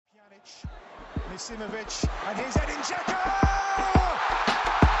Misimovic, and here's Edin Dzeko!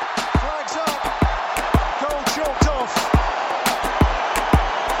 Flags up, goal chalked off.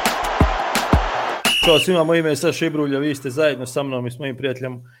 Ćao svima, moje ime je Saša Ibrulja, vi ste zajedno sa mnom i s mojim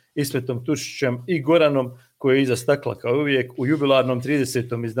prijateljem Ismetom Tušićem i Goranom, koji je iza stakla kao uvijek u jubilarnom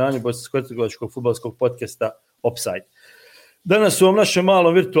 30. izdanju bosansko-hercegovačkog fudbalskog podcasta Offside. Danas u ovom našem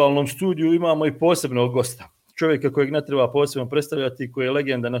malom virtualnom studiju imamo i posebnog gosta, čovjeka kojeg ne treba posebno predstavljati, koji je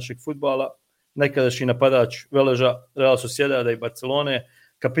legenda našeg fudbala, nekadašnji napadač Veleža, Real Sociedada i Barcelone,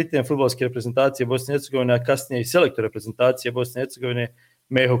 kapiten fudbalske reprezentacije Bosne i Hercegovine, a kasnije i selektor reprezentacije Bosne i Hercegovine,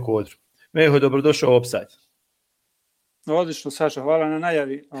 Meho Kodru. Meho, dobrodošao u Offside. Odlično, Saša, hvala na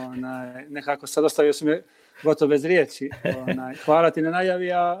najavi. Nekako sad ostavio sam je gotovo bez riječi. Hvala ti na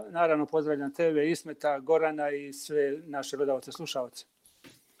najavi, a naravno pozdravljam tebe, Ismeta, Gorana i sve naše gledalce, slušalce.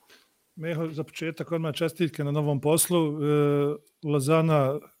 Meho, za početak odmah čestitke na novom poslu.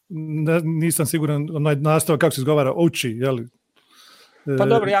 Lozana, nisam siguran nastavak kako se izgovara, Ouči, je li? Pa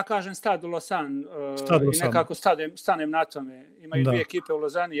dobro, ja kažem Stade Lausanne i nekako stanem na tome. Imaju dvije ekipe u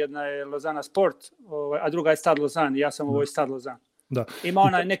Lozani, jedna je Lozana Sport, a druga je Stade Lausanne, ja sam u ovoj Stade Lausanne. Da. Ima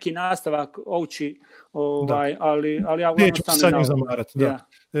onaj neki nastavak Ouči, ali ja uglavnom stanem na ovo.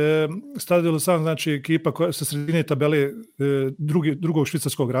 Stade Lausanne znači ekipa koja sa sredine tabele drugog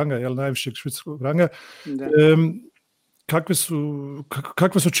švicarskog ranga, jel, najvišeg švicarskog ranga.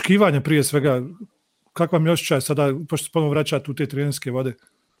 Kakve su očekivanja prije svega? Kako vam je osjećaj sada, pošto se ponovno vraćate u te trenerske vode?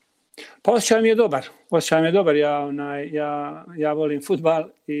 Pa osjećaj mi je dobar. Ja volim fudbal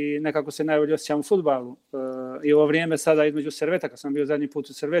i nekako se najbolje osjećam u fudbalu. I ovo vrijeme sada između Serveta, kad sam bio zadnji put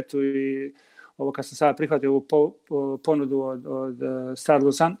u Servetu i ovo kad sam sada prihvatio ovu ponudu od Stade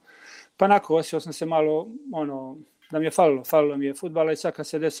Lausanne, pa onako osjećao sam se malo, da mi je falilo mi je fudbala i sad kad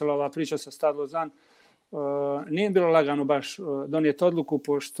se desila ova priča sa Stade Lausanne, nije bilo lagano baš donijeti odluku,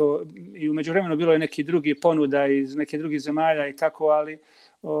 pošto i u međuvremenu bilo je neki drugi ponuda iz nekih drugih zemalja i tako, ali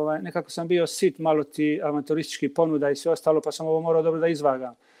nekako sam bio sit malo ti avantoristički ponuda i sve ostalo, pa sam ovo morao dobro da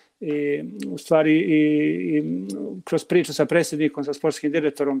izvagam. I u stvari i kroz priču sa predsjednikom, sa sportskim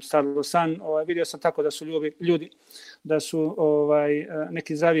direktorom Stade Lausanne, vidio sam tako da su ljudi da su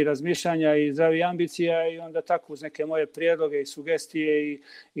neki zdravi razmišljanja i zdravi ambicija i onda tako uz neke moje prijedloge i sugestije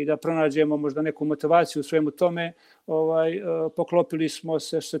i da pronađemo možda neku motivaciju u svemu tome, poklopili smo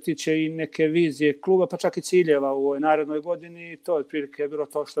se što se tiče i neke vizije kluba, pa čak i ciljeva u ovoj narednoj godini i to je otprilike bilo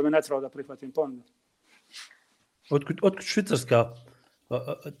to što me natjeralo da prihvatim ponudu. Otkud Švicarska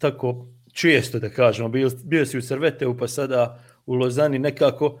tako često, da kažemo, bio si u Serveteu pa sada u Lozani,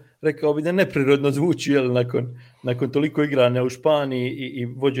 nekako rekao bi da neprirodno zvuči, jel, nakon toliko igranja u Španiji i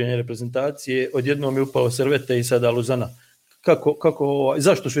vođenja reprezentacije, odjednom je upao Servete i sada Lozana.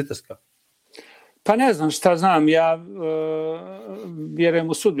 Zašto Švicarska? Pa ne znam šta znam, ja vjerujem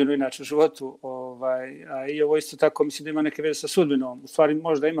u sudbinu inače u životu, a i ovo isto tako mislim da ima neke veze sa sudbinom, u stvari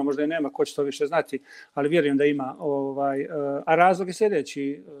možda ima, možda i nema, ko će to više znati, ali vjerujem da ima. A razlog je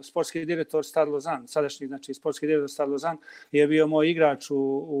sljedeći, sportski direktor Stade Lausanne, sadašnji znači sportski direktor Stade Lausanne je bio moj igrač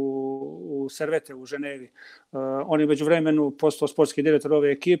u Servete u Ženevi. On je međuvremenu postao sportski direktor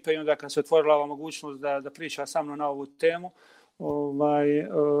ove ekipe i onda kad se otvorila ova mogućnost da priča sa mnom na ovu temu,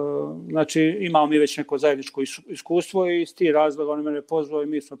 znači imao mi već neko zajedničko iskustvo i iz tih razloga on mene pozvao i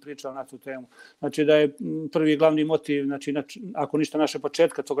mi smo pričali na tu temu. Znači da je prvi glavni motiv, znači ako ništa naše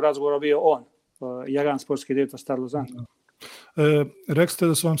početka tog razgovora bio on, Jagan, sportski direktor Stade Lausanne. Rekli ste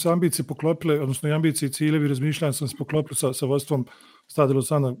da su vam se ambicije poklopile, odnosno i ambicije i ciljevi razmišljanja su se poklopili sa vodstvom Stade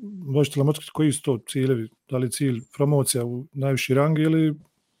Lausanne. Možete li otkriti koji su to ciljevi? Da li cilj promocija u najviši rang ili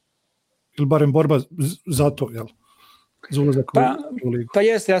barem borba za to, jel? Pa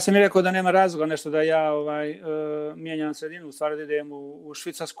jeste, ja sam i rekao da nema razloga nešto da ja mijenjam sredinu, u stvari da idem u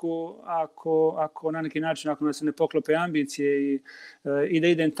Švicarsku ako na neki način, ako se ne poklope ambicije i da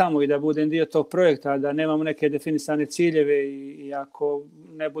idem tamo i da budem dio tog projekta, da nemamo neke definisane ciljeve i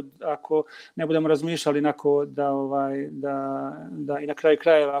ako ne budemo razmišljali inako da i na kraju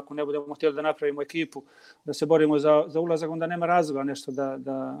krajeva, ako ne budemo htjeli da napravimo ekipu, da se borimo za ulazak, onda nema razloga nešto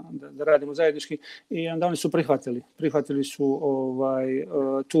da radimo zajednički i onda oni su prihvatili su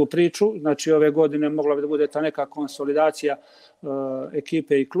tu priču, znači ove godine mogla bi da bude ta neka konsolidacija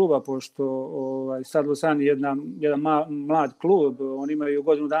ekipe i kluba, pošto Stade Lausanne je jedan mlad klub, oni imaju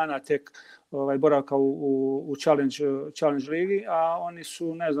godinu dana tek boravka u Challenge ligi, a oni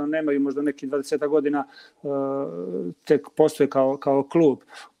su, ne znam, nemaju možda nekih 20 godina, tek postoje kao klub.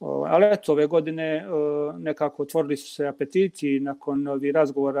 Ali eto, ove godine nekako otvorili su se apetiti i nakon ovih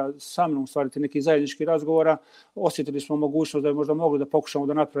razgovora sa mnom, stvariti nekih zajedničkih razgovora, osjetili smo mogućnost da je možda mogli da pokušamo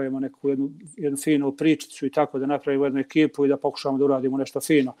da napravimo neku jednu finu pričicu i tako da napravimo jednu ekipu i da pokušamo da uradimo nešto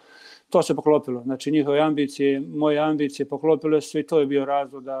fino. to se poklopilo. Znači njihove ambicije, moje ambicije poklopile su i to je bio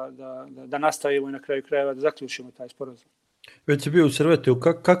razlog da nastavimo i na kraju krajeva da zaključimo taj sporazum. Već si bio u Servetu,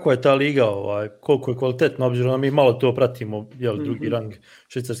 kakva je ta liga, koliko je kvalitetna, obzirom da mi malo to pratimo, drugi rang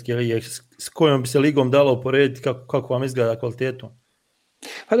švicarske lige, s kojom bi se ligom dalo uporediti, kako vam izgleda kvalitetom?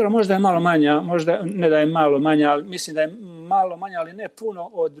 Pa dobro, možda je malo manja, možda ne da je malo manja, ali mislim da je malo manja, ali ne puno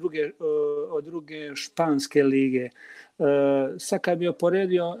od druge španske lige. Sad kad bi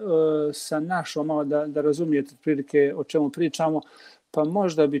oporedio sa našom, malo da razumijete prilike o čemu pričamo, pa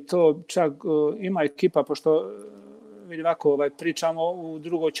možda bi to čak ima ekipa, pošto vidim ovako, pričamo u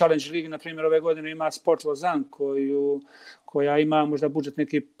drugoj Challenge ligi, na primjer ove godine ima Sport Lausanne koja ima možda budžet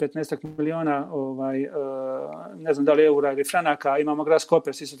neki 15 miliona, ne znam da li eura ili franaka, imamo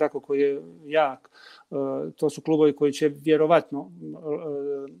Grasshoppers isto tako koji je jak, to su klubovi koji će vjerovatno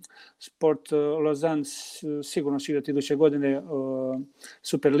Sport Lausanne sigurno će igrati iduće godine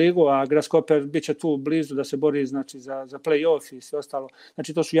Superligu, a Grasshopper bit će tu blizu da se bori znači, za play-off i sve ostalo.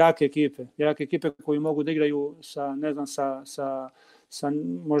 Znači to su jake ekipe koji mogu da igraju sa, ne znam, sa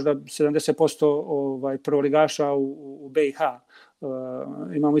možda 70% prvoligaša u BiH.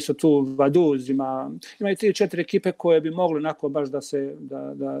 Imamo isto tu Vaduz, ima i 3-4 ekipe koje bi mogle onako baš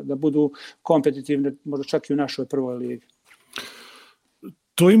da budu kompetitivne, možda čak i u našoj prvoj ligi.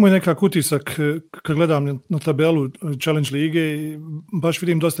 To ima nekak utisak kad gledam na tabelu Challenge lige i baš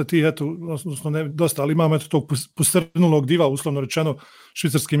vidim dosta tih, odnosno ne dosta, ali imamo tog posrnulog diva, uslovno rečeno,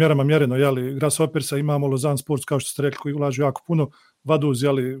 švicarskim mjerama mjereno, Grasshoppersa, imamo Lausanne Sports, kao što ste rekli, koji ulažu jako puno, Vaduz,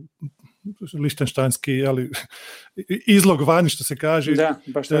 Lichtensteinski, izlog vani, što se kaže. Da,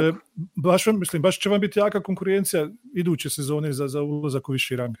 baš tako. Baš će vam biti jaka konkurencija iduće sezone za ulazak u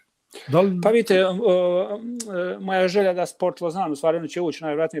viši rang. Pa vidite, moja želja da Sport Lausanne, u stvari oni će ući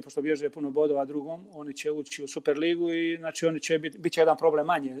najvjerojatnije, pošto bježe puno bodova drugom, oni će ući u Superligu i znači oni će bit će jedan problem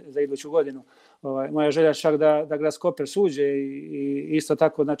manje za iduću godinu. Moja želja čak da Grasshoppers uđe i isto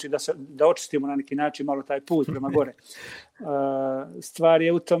tako znači da očistimo na neki način malo taj put prema gore. Stvar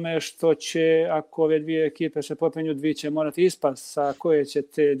je u tome što će, ako ove dvije ekipe se popenju, dvije će morati ispast, sa koje će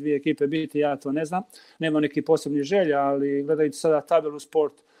te dvije ekipe biti, ja to ne znam. Nema neki posebni želja, ali gledajući sada tabelu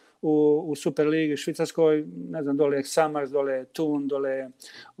Sport u Superligi Švicarskoj, ne znam, dole je Xamax, dole je Thun, dole je,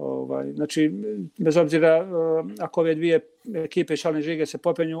 znači, bez obzira ako ove dvije ekipe Challenge lige se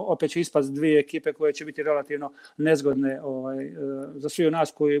popenju, opet će ispast dvije ekipe koje će biti relativno nezgodne za svi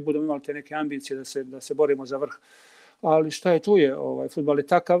nas koji budemo imali te neke ambicije da se borimo za vrh. Ali šta je tu je, fudbal je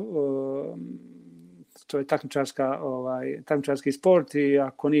takav, to je takmičarski sport i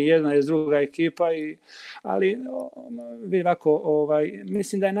ako nije jedna je druga ekipa, ali vidim ovako,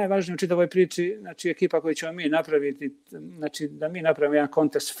 mislim da je najvažnije u čitavoj priči, znači ekipa koju ćemo mi napraviti, znači da mi napravimo jedan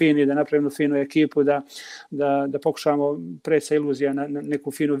kontest fini, da napravimo finu ekipu, da pokušamo preći sa iluzija na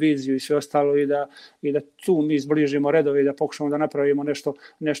neku finu viziju i sve ostalo i da tu mi zbližimo redove i da pokušamo da napravimo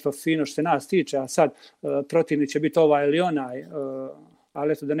nešto fino što se nas tiče, a sad protivnik će biti ovaj ili onaj,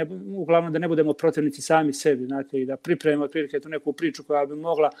 ali eto, uglavnom da ne budemo protivnici sami sebi, znate, i da pripremimo otprilike tu neku priču koja bi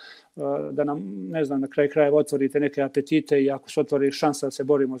mogla da nam, ne znam, na kraj krajeva otvorite neke apetite i ako se otvori šansa da se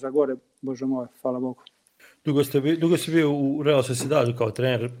borimo za gore, Bože moj, hvala Bogu. Dugo si bio u Real Sociedadu kao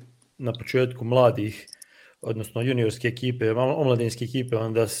trener na početku mladih, odnosno juniorske ekipe, omladinske ekipe,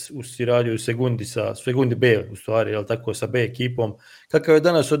 onda si radio u Segundi B, u stvari, jel tako, sa B ekipom. Kakav je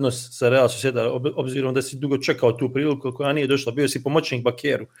danas odnos sa Real Sociedad, obzirom da si dugo čekao tu priliku koja nije došla, bio si pomoćnik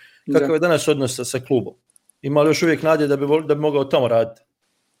Bakeru. Kakav je danas odnos sa klubom? Ima li još uvijek nade da bi mogao tamo raditi?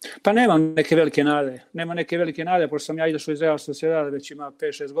 Pa nemam neke velike nade, pošto sam ja izašao iz Real Sociedada već ima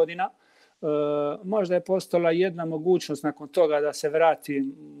 5-6 godina. Možda je postala jedna mogućnost nakon toga da se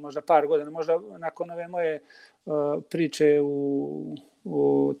vrati možda par godina, možda nakon ove moje priče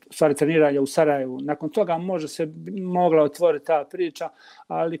u stvari treniranja u Sarajevu. Nakon toga možda se mogla otvoriti ta priča,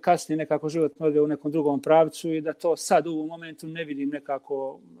 ali kasnije nekako život me odveo u nekom drugom pravcu i da to sad u ovom momentu ne vidim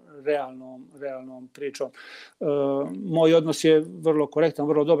nekako realnom pričom. Moj odnos je vrlo korektan,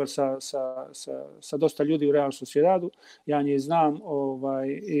 vrlo dobar sa dosta ljudi u Real Sociedadu. Ja njih znam,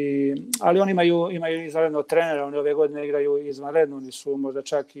 ali oni imaju izvanrednog trenera, oni ove godine igraju izvanredno, oni su možda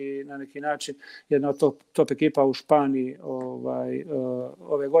čak i na neki način jedna od top ekipa u Španiji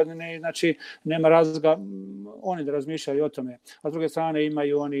ove godine. Znači, nema razloga oni da razmišljaju o tome. A s druge strane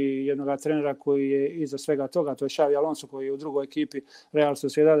imaju oni jednog trenera koji je iza svega toga, to je Xavi Alonso koji je u drugoj ekipi Real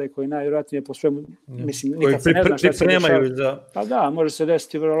Sociedada koji najvjerojatnije po svemu, mislim, Koji nikad se ne zna šta se dešava. za... Pa da, može se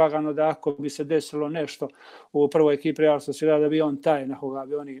desiti vrlo lagano da ako bi se desilo nešto u prvoj ekipi Real Sociedada, da bi on taj na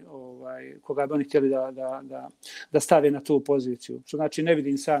koga bi oni htjeli da stavi na tu poziciju. Što znači, ne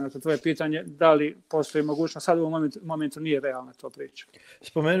vidim sad na to tvoje pitanje, da li postoji mogućnost, sad u ovom momentu nije realna to priča.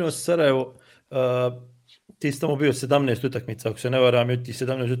 Spomenuo se Sarajevo, ti si tamo bio 17 utakmica, ako se ne varam, od tih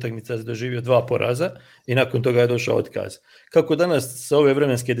 17 utakmica si doživio 2 poraza i nakon toga je došao otkaz. Kako danas sa ove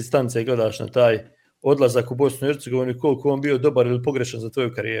vremenske distance gledaš na taj odlazak u Bosnu i Hercegovinu, koliko on bio dobar ili pogrešan za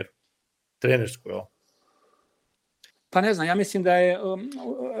tvoju karijeru? Trenersku, jel? Pa ne znam, ja mislim da je,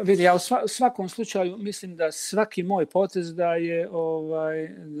 vidi, ja u svakom slučaju mislim da svaki moj potez da je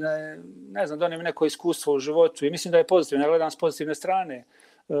ne znam, donio mi neko iskustvo u životu i mislim da je pozitivno, ja gledam s pozitivne strane.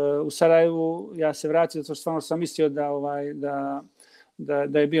 U Sarajevu ja se vratio zato što stvarno sam mislio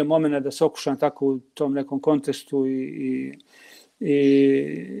da je bio moment da se okušam tako u tom nekom kontekstu i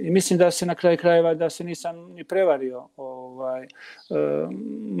mislim da se na kraju krajeva da se nisam ni prevario.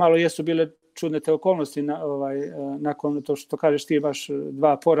 Malo jesu bile čudne te okolnosti nakon to što kažeš ti baš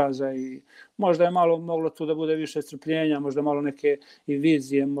 2 poraza i možda je malo moglo tu da bude više strpljenja, možda malo neke i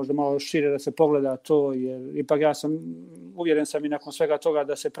vizije, možda malo šire da se pogleda to, jer ipak ja sam uvjeren sam i nakon svega toga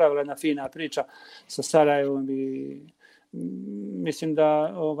da se pravila jedna fina priča sa Sarajevom i mislim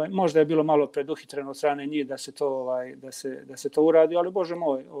da možda je bilo malo preduhitreno od strane njih da se to da se to uradi, ali Bože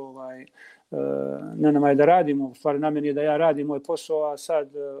moj, ne nama je da radimo, u stvari na meni je da ja radim moj posao, a sad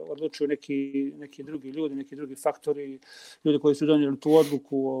odlučuju neki drugi ljudi, neki drugi faktori, ljudi koji su donijeli tu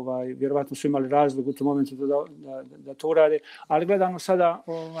odluku, vjerovatno su imali razlog u tom momentu da to urade, ali gledano sada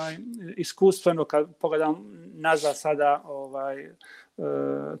iskustveno, kad pogledam nazad sada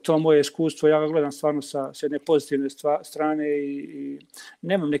to moje iskustvo, ja ga gledam stvarno sa jedne pozitivne strane i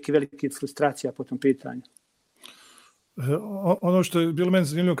nemam neke velike frustracija po tom pitanju. Ono što je bilo meni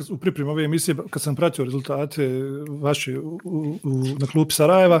zanimljivo u pripremi ove emisije, kad sam pratio rezultate vaše na klupi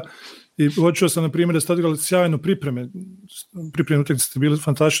Sarajeva i uočio sam na primjer da ste odigrali sjajno pripremne utakmice, ste bili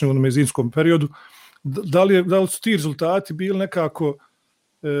fantastični u onom zimskom periodu. Da li su ti rezultati bili nekako,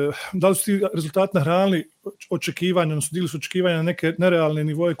 da li su ti rezultati nahranili očekivanja, odnosno bili su očekivanja na neke nerealne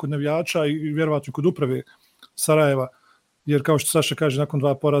nivoje kod navijača i vjerovatno kod uprave Sarajeva? Jer kao što Saša kaže, nakon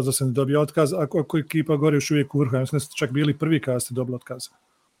 2 poraza se ne dobije otkaz, ako ekipa gore još uvijek u vrhu, ja mislim da ste čak bili prvi kada ste dobili otkaz.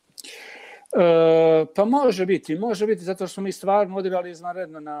 Pa može biti, zato što smo mi stvarno odigrali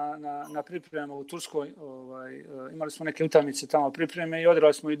izvanredno na pripremama u Turskoj. Imali smo neke utakmice tamo pripreme i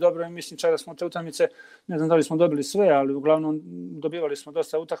odigrali smo i dobro i mislim čak da smo te utakmice, ne znam da li smo dobili sve, ali uglavnom dobivali smo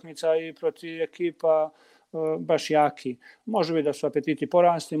dosta utakmica i protiv ekipa baš jaki. Može biti da su apetiti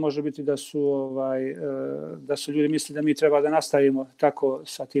porasli, može biti da su ljudi misli da mi treba da nastavimo tako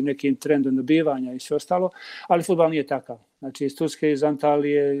sa tim nekim trendom dobivanja i sve ostalo, ali fudbal nije takav. Znači iz Turske, iz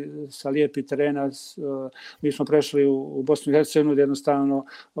Antalije, sa lijepih terena, mi smo prešli u Bosnu i Hercegovinu gdje jednostavno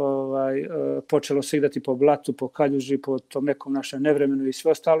počelo se igrati po blatu, po kaljuži, po tom nekom našem nevremenu i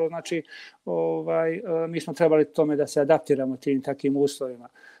sve ostalo. Znači mi smo trebali tome da se adaptiramo tim takim uslovima.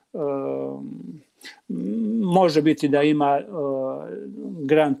 Može biti da ima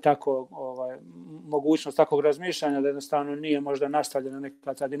Grant tako mogućnost takvog razmišljanja da jednostavno nije možda nastavljena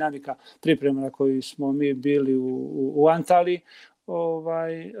neka ta dinamika priprema na koju smo mi bili u Antaliji,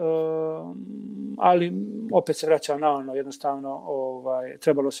 ali opet se vraća na ono, jednostavno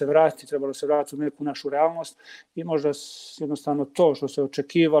trebalo se vratiti u neku našu realnost i možda jednostavno to što se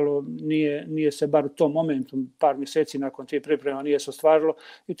očekivalo nije se bar u tom momentu, par mjeseci nakon tih priprema nije se ostvarilo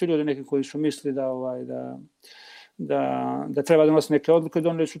i tu ljudi neki koji su mislili da treba donositi neke odluke,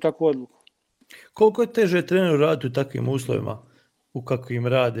 donijeli su takvu odluku. Koliko je teže treneru raditi u takvim uslovima u kakvim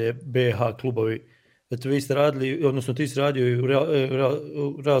rade BH klubovi? Eto, vi ste radili, odnosno ti si radio i u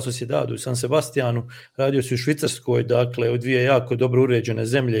Real Sociedadu, u San Sebastianu, radio si u Švicarskoj, dakle, u 2 jako dobro uređene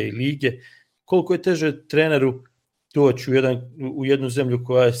zemlje i lige. Koliko je teže treneru doći u jednu zemlju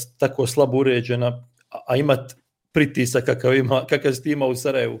koja je tako slabo uređena, a imat pritisak kakav si ima u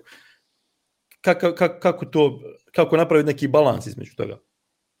Sarajevu? Kako napraviti neki balans između toga?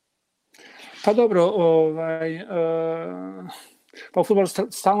 Pa dobro, pa u fudbalu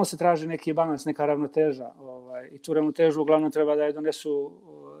stalno se traži neki balans, neka ravnoteža. I tu ravnotežu uglavnom treba da je donesu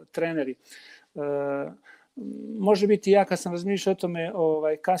treneri. može biti, ja kad sam razmišljao o tome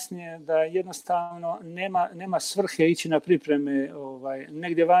kasnije, da jednostavno nema svrhe ići na pripreme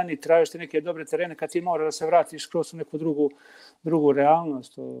negdje vani, tražiti neke dobre terene kad ti mora da se vratiš kroz neku drugu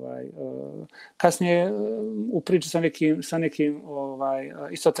realnost. Kasnije u priči sa nekim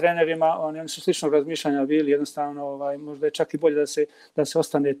isto trenerima, oni su sličnog razmišljanja bili, jednostavno možda je čak i bolje da se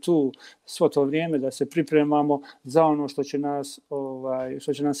ostane tu svo to vrijeme, da se pripremamo za ono što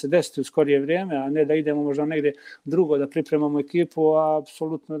će nam se desiti u skorije vrijeme, a ne da idemo možda negdje drugo da pripremamo ekipu, a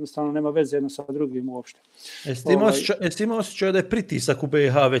apsolutno jednostavno nema veze jedno sa drugim uopšte. Jesi imao osjećaj da je pritisak u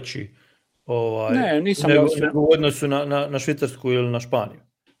BiH veći ne, nisam nego u odnosu na Švicarsku ili na Španiju?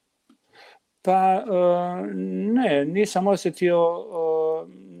 Pa ne, nisam osjetio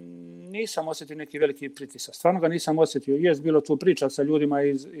neki veliki pritisak. Stvarno ga nisam osjetio. Jest bilo tu priča sa ljudima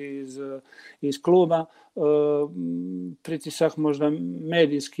iz kluba, pritisak možda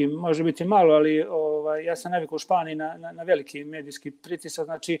medijski, može biti malo, ali ja sam navikao u Španiji na veliki medijski pritisak.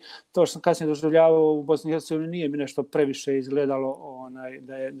 Znači, to što sam kasnije doživljavao u Bosni i Hercegovini nije mi nešto previše izgledalo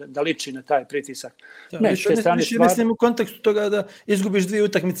da liči na taj pritisak. Mislim u kontekstu toga da izgubiš 2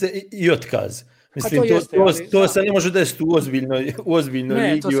 utakmice i otkaz. Mislim, to se ne može desiti u ozbiljnoj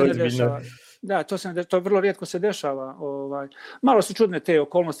ligi. Da, to vrlo rijetko se dešava. Malo su čudne te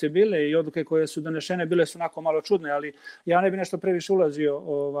okolnosti bile i odluke koje su donešene bile su onako malo čudne, ali ja ne bi nešto previše ulazio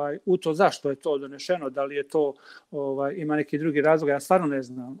u to zašto je to donešeno, da li je to ima neki drugi razlog, ja stvarno ne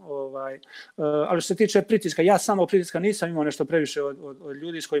znam. Ali što se tiče pritiska, ja samo pritiska nisam imao nešto previše od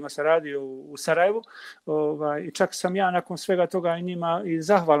ljudi s kojima sam radio u Sarajevu. I čak sam ja nakon svega toga i njima i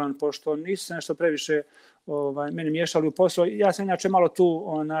zahvalan, pošto nisu se nešto previše meni miješali u posao. Ja sam inače malo tu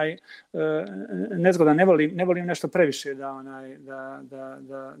nezgodan, ne volim nešto previše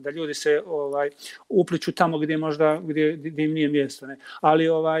da ljudi se upliču tamo gdje im nije mjesto. Ne. Ali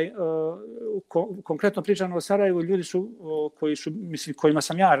konkretno pričano o Sarajevu, ljudi su kojima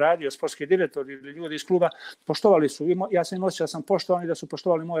sam ja radio, sportski direktor ili ljudi iz kluba, poštovali su. Ja sam im osjećao da sam poštovan i da su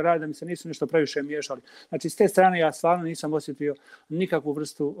poštovali moj rad, da mi se nisu nešto previše miješali. Znači, s te strane ja stvarno nisam osjetio nikakvu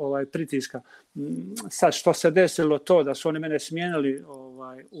vrstu pritiska. Sad, što se desilo to da su oni mene smijenili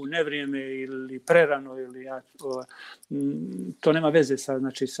u nevrijeme ili prerano, to nema veze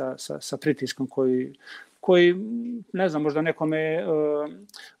sa pritiskom koji, ne znam, možda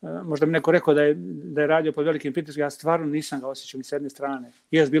bi neko rekao da je radio pod velikim pritiskom, ja stvarno nisam ga osjećao ni s jedne strane.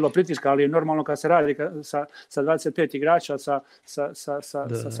 Jest bilo pritiska, ali je normalno kad se radi sa 25 igrača,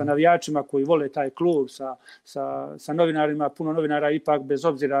 sa navijačima koji vole taj klub, sa novinarima, puno novinara ipak bez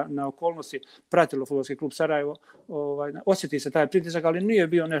obzira na okolnosti pratilo Fudbalski klub Sarajevo, osjeti se taj pritisak, ali nije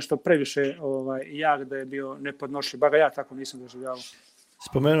bio nešto previše jak da je bio nepodnošljiv, ba ga ja tako nisam doživljavao.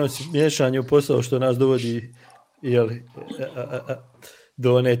 Spomenuo si miješanje u posao što nas dovodi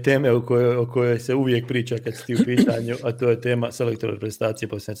do one teme o kojoj se uvijek priča kad si ti u pitanju, a to je tema selektora reprezentacije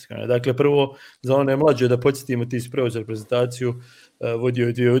Bosne i Hercegovine. Dakle, prvo, za one mlađe da podsjetimo, ti si preuzeo reprezentaciju, vodio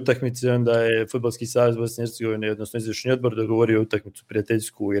je 2 utakmice, onda je Fudbalski savez Bosne i Hercegovine, odnosno izvršni odbor, dogovorio utakmicu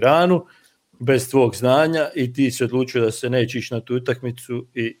prijateljsku u Iranu, bez tvog znanja, i ti si odlučio da se neće ići na tu utakmicu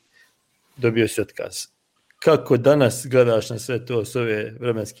i dobio si otkaz. Kako danas gledaš na sve to s ove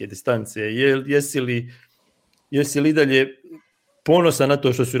vremenske distance? Jesi li dalje ponosan na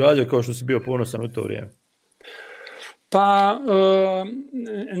to što si radio kao što si bio ponosan u to vrijeme? Pa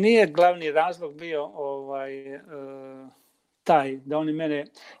nije glavni razlog bio taj da oni mene...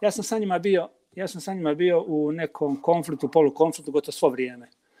 Ja sam sa njima bio u nekom konfliktu, polukonfliktu gotovo svo vrijeme.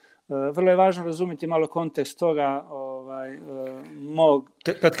 Vrlo je važno razumjeti malo kontekst toga mog...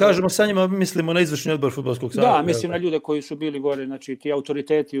 Kad kažemo sa njima, mislimo na izvršni odbor Fudbalskog saveza? Da, mislim na ljude koji su bili gore, znači ti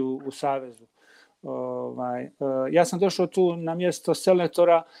autoriteti u savezu. Ja sam došao tu na mjesto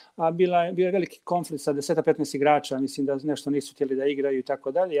selektora, a bio je veliki konflikt sa 10-15 igrača, mislim da nešto nisu htjeli da igraju i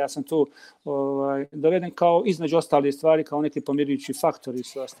tako dalje. Ja sam tu doveden kao između ostalih stvari, kao neki pomirujući faktor i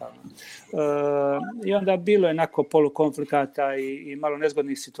sve ostalo. I onda bilo je onako polukonflikata i malo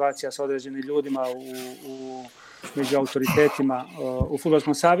nezgodnih situacija sa određenim ljudima među autoritetima u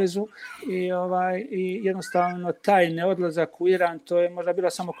Fudbalskom savezu i jednostavno taj neodlazak u Iran, to je možda bila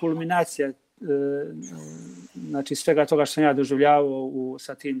samo kulminacija znači svega toga što sam ja doživljavao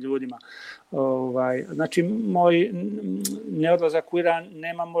sa tim ljudima. Znači moj neodlazak u Iran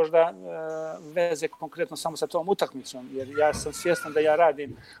nema možda veze konkretno samo sa tom utakmicom, jer ja sam svjestan da ja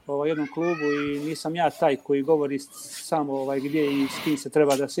radim u jednom klubu i nisam ja taj koji govori samo gdje i s kim se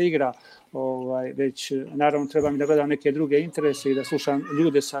treba da se igra. već naravno treba mi da gledam neke druge interese i da slušam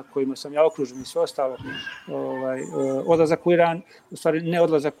ljude sa kojima sam ja okružen i sve ostalo. Odlazak u Iran, u stvari ne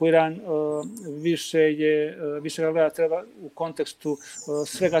odlazak u Iran, više ga gleda treba u kontekstu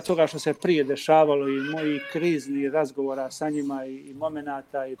svega toga što se prije dešavalo i mojih kriznih razgovora sa njima i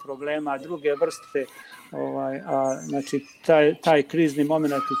momenata i problema druge vrste. Znači taj krizni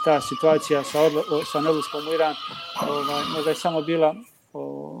moment i ta situacija sa neodlaskom u Iran možda je samo bila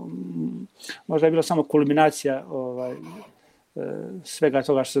možda je bila samo kulminacija svega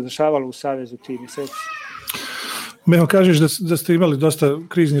toga što se dešavalo u Savezu tih mjeseci. Meho, kažeš da ste imali dosta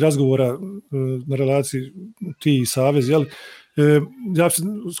kriznih razgovora na relaciji ti i Savez, jel? Ja sam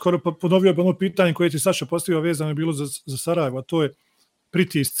skoro ponovio ono pitanje koje ti Saša postavio vezano je bilo za Sarajevo, a to je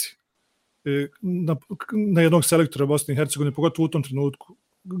pritisci na jednog selektora Bosne i Hercegovine, pogotovo u tom trenutku.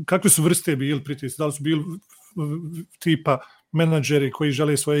 Kakve su vrste bili pritisci? Da li su bili tipa menadžeri koji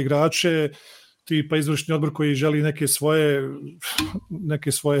žele svoje igrače, tipa izvršni odbor koji želi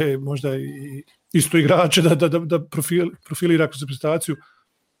neke svoje možda i isto igrače da profilira kroz reprezentaciju.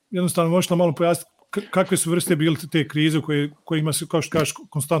 Jednostavno možeš nam malo pojasniti kakve su vrste bile te krize kojima se, kao što kažeš,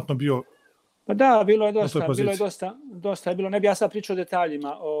 konstantno bio. Pa da, bilo je dosta je bilo, ne bi ja sad pričao o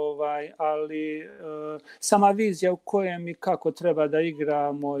detaljima, ali sama vizija u kojem i kako treba da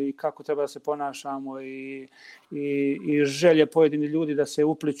igramo i kako treba da se ponašamo i želje pojedini ljudi da se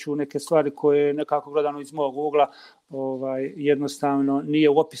upliču neke stvari koje nekako gledano iz mog ugla jednostavno nije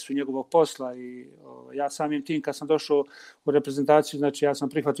u opisu njegovog posla i ja samim tim kad sam došao u reprezentaciju, znači ja sam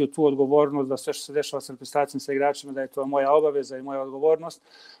prihvatio tu odgovornost da sve što se dešava sa reprezentacijom, sa igračima, da je to moja obaveza i moja odgovornost,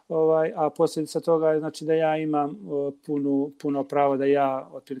 a posljedica toga je znači da ja imam puno pravo da ja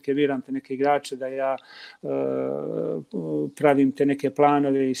otprilike biram te neke igrače, da ja pravim te neke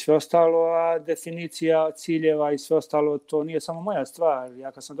planove i sve ostalo, a definicija ciljeva i sve ostalo to nije samo moja stvar.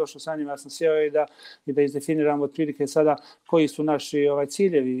 Ja kad sam došao sa njima, ja sam sjeo i da izdefiniram otprilike sada koji su naši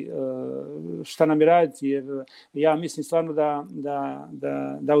ciljevi, šta nam je raditi, jer ja mislim stvarno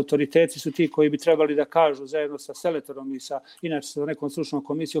da autoriteti su ti koji bi trebali da kažu zajedno sa selektorom i inače sa nekom stručnom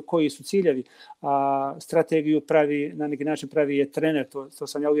komisijom koji su ciljevi, a strategiju na neki način pravi je trener, to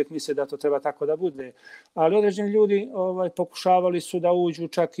sam ja uvijek mislio da to treba tako da bude, ali određeni ljudi pokušavali su da uđu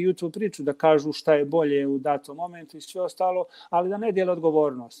čak i u tu priču, da kažu šta je bolje u datom momentu i sve ostalo, ali da ne dijele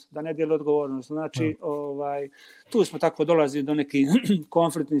odgovornost, znači tu smo tako dolazili do nekih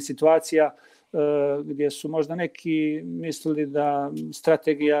konfliktnih situacija gdje su možda neki mislili da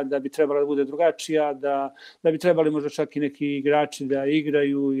strategija da bi trebala da bude drugačija, da bi trebali možda čak i neki igrači da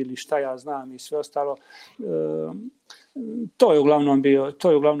igraju ili šta ja znam i sve ostalo. To je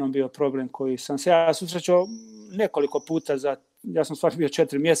uglavnom bio problem koji sam se ja susrećao nekoliko puta ja sam stvarno bio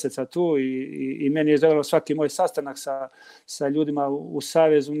 4 mjeseca tu i meni je izgledalo svaki moj sastanak sa ljudima u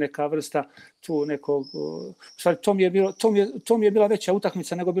Savezu, neka vrsta tu nekog, to mi je bila veća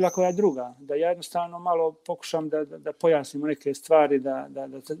utakmica nego bila koja druga, da ja jednostavno malo pokušam da pojasnimo neke stvari, da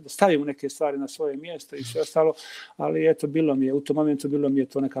stavimo neke stvari na svoje mjesto i sve ostalo, ali eto, u tom momentu bilo mi je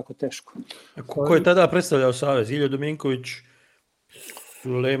to nekako teško. Ko je tada predstavljao Savez? Iljo Dominković,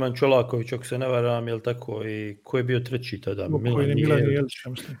 Sulejman Čolaković, ako se ne varam, je li tako, i ko je bio treći tada? Milan Jelić,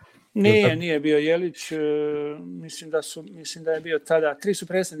 mislim. Nije bio Jelić, mislim da je bio tada, 3 su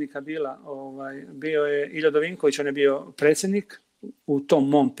predsjednika bila, bio je Iljo Dovinković, on je bio predsjednik u tom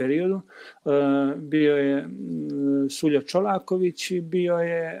mom periodu, bio je Suljo Čolaković i bio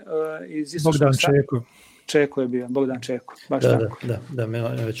je iz Bogdan Čeko. Čeko je bio, Bogdan Čeko, baš tako. Da,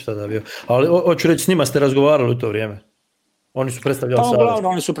 Milan je već tada bio. Ali hoću reći, s njima ste razgovarali u to vrijeme? Oni su predstavljali Savez?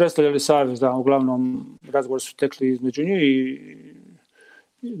 Uglavnom, oni su predstavljali Savez, da, uglavnom razgovor su tekli između njih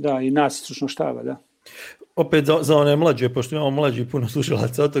i nas stručnog štaba, da. Opet za one mlađe, pošto imamo mlađi puno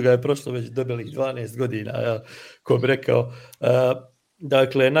slušalaca, od toga je prošlo već debelih 12 godina, ko bi rekao.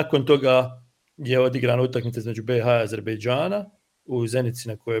 Dakle, nakon toga je odigrana utakmica između BiH i Azerbejdžana u Zenici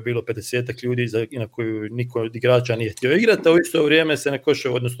na kojoj je bilo 50 ljudi i na koju niko od igrača nije htio igrati, a u isto vrijeme se na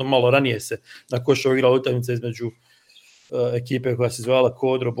Koševu, odnosno malo ranije se na Koševu igrala utakmica između ekipe koja se zvala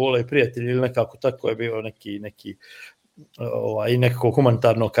Kodro, Bola i Prijatelji ili nekako tako je bio neki nekako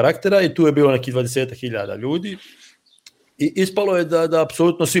humanitarnog karaktera i tu je bilo neki 20.000 ljudi i ispalo je da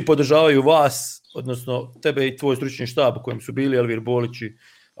apsolutno svi podržavaju vas, odnosno tebe i tvoj stručni štab u kojem su bili Elvir Bolić i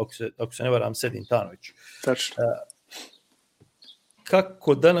ako se ne varam Sedin Tanović. Tačno.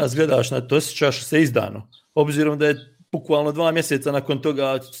 Kako danas gledaš na to, osjećaš se izdano, obzirom da je bukvalno 2 mjeseca nakon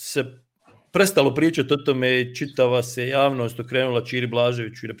toga se prestalo pričati o tome i čitava se javnost okrenula Čiri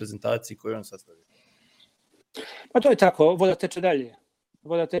Blaževiću i reprezentaciji koju on sastavlja? Pa to je tako, voda teče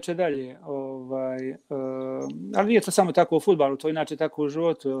dalje. Ali nije to samo tako u fudbalu, to je inače tako u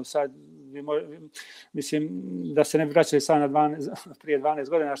životu. Sad mislim da se ne bi vraćali sada prije 12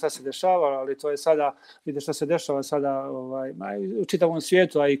 godina šta se dešavalo, ali to je sada, vidite šta se dešava sada u čitavom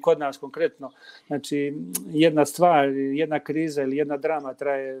svijetu, a i kod nas konkretno. Znači, jedna stvar, jedna kriza ili jedna drama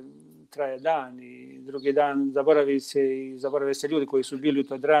traje dan i drugi dan zaborave se ljudi koji su bili u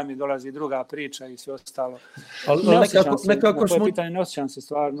toj drami, dolazi druga priča i sve ostalo. Ali nekako smo... pitanje, ne osjećam se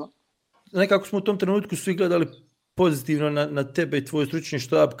stvarno. Nekako smo u tom trenutku svi gledali pozitivno na tebe i tvoj stručni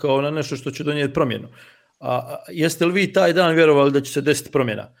štab kao na nešto što će donijeti promjenu. A jeste li vi taj dan vjerovali da će se desiti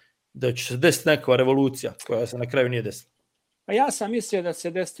promjena? Da će se desiti neka revolucija koja se na kraju nije desila? Pa ja sam mislio da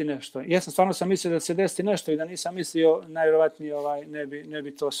se desiti nešto. Stvarno sam mislio da se desiti nešto i da nisam mislio, najvjerojatnije ne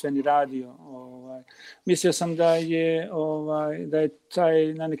bi to sve ni radio. Mislio sam da je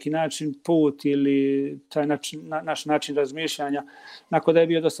taj na neki način put ili taj naš način razmišljanja, nakon da je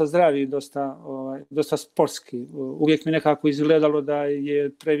bio dosta zdravi, dosta sportski. Uvijek mi nekako izgledalo da je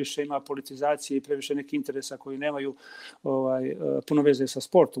previše ima politizacije i previše nekih interesa koji nemaju puno veze sa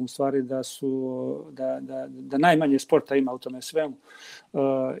sportom. U stvari da najmanje sporta ima u tome svemu.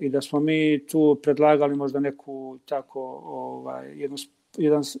 I da smo mi tu predlagali možda neku tako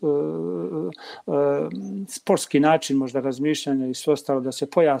jedan sportski način možda razmišljanja i sve ostalo, da se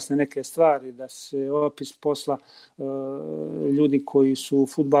pojasne neke stvari, da se opis posla ljudi koji su u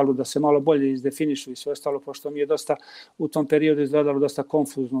fudbalu da se malo bolje izdefinišu i sve ostalo, pošto mi je dosta u tom periodu izgledalo dosta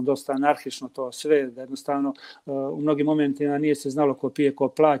konfuzno, dosta anarhično to sve, da jednostavno u mnogim momentima nije se znalo ko pije, ko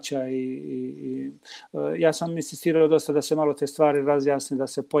plaća i ja sam insistirao dosta da se malo te stvari razjasne, da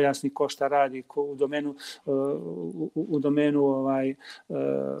se pojasni ko šta radi, ko u domenu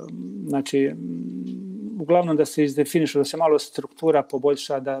znači uglavnom da se izdefinišu, da se malo struktura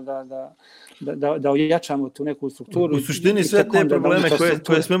poboljša, da ojačamo tu neku strukturu. U suštini sve te probleme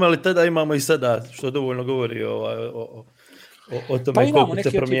koje smo imali tada imamo i sada, što dovoljno govori o tome pa imamo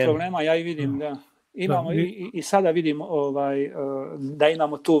neki od tih problema, ja i vidim da imamo i sada vidim da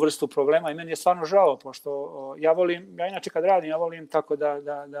imamo tu vrstu problema i meni je stvarno žao, pošto ja inače kad radim, ja volim tako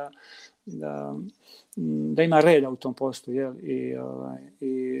da ima reda u tom poslu, jel?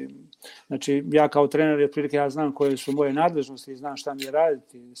 I znači ja kao trener otprilike ja znam koje su moje nadležnosti i znam šta mi je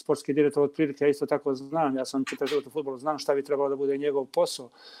raditi. Sportski direktor otprilike ja isto tako znam, ja sam čitav život u fudbalu, znam šta bi trebalo da bude njegov posao,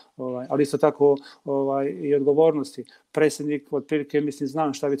 ali isto tako i odgovornosti. Predsjednik otprilike mislim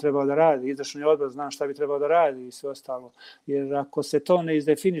znam šta bi trebalo da radi, izvršni odbor znam šta bi trebalo da radi i sve ostalo. Jer ako se to ne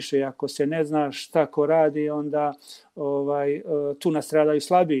izdefiniše, ako se ne zna šta ko radi, onda tu nastradaju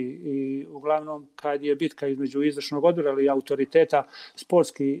slabiji i uglavnom kad je bitka između izvršnog odbora ili autoriteta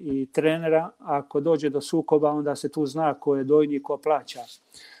sportski i trenera, ako dođe do sukoba onda se tu zna ko je dojnik, ko plaća.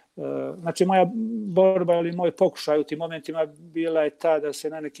 Znači moja borba ili moj pokušaj u tim momentima bila je ta da se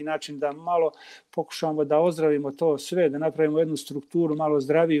na neki način da malo pokušamo da ozdravimo to sve, da napravimo jednu strukturu malo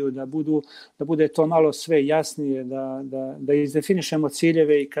zdraviju, da bude to malo sve jasnije, da izdefinišemo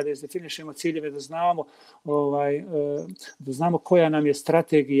ciljeve i kada izdefinišemo ciljeve da znamo koja nam je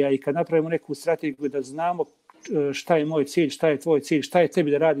strategija i kad napravimo neku strategiju da znamo šta je moj cilj, šta je tvoj cilj, šta je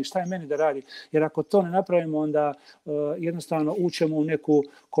tebi da radi, šta je meni da radi. Jer ako to ne napravimo, onda jednostavno uđemo u neku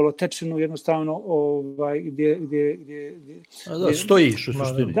kolotečinu, jednostavno gdje stojiš u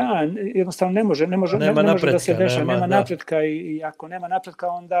suštini. Da, jednostavno ne može da se dešava, nema napretka i ako nema napretka,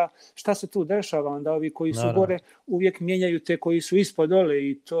 onda šta se tu dešava? Onda ovi koji su gore uvijek mijenjaju te koji su ispod dole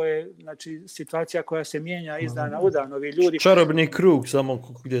i to je znači situacija koja se mijenja iz dana u dan. Ovi ljudi... Čarobni krug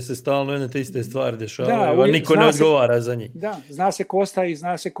samo gdje se stalno jedne te iste stvari dešavaju, niko ne odgovara za njih. Da, zna se ko ostaje i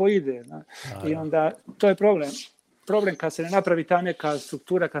zna se ko ide. I onda to je problem. Problem kad se ne napravi ta neka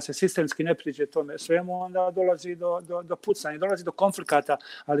struktura, kad se sistemski ne priđe tome svemu, onda dolazi do pucanja, dolazi do konflikata,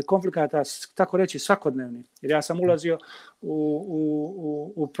 ali konflikata, tako reći, svakodnevni. Jer ja sam ulazio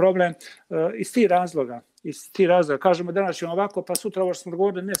u problem iz tih razloga. Kažemo danas ćemo ovako, pa sutra ovo što smo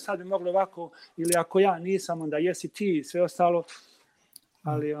govorili, ne, sad bi mogli ovako, ili ako ja nisam, onda jesi ti, sve ostalo.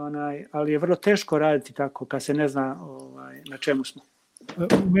 Ali je vrlo teško raditi tako kad se ne zna na čemu smo.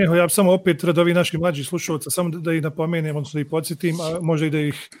 Meho, ja samo opet radi ovih naših mlađih slušalca, samo da ih napomenem, odnosno da ih podsjetim, a možda i da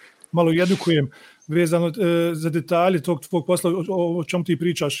ih malo edukujem vezano za detalje tog tvog posla, o čemu ti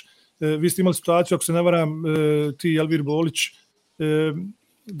pričaš. Vi ste imali situaciju, ako se ne varam, ti i Elvir Bolić,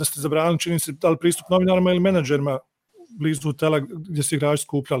 da ste zabranili, čini se, da li pristup novinarima ili menadžerima blizu hotela gdje se igrači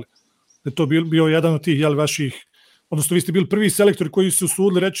skupljali. Da je to bio jedan od tih vaših, odnosno vi ste bili prvi selektori koji su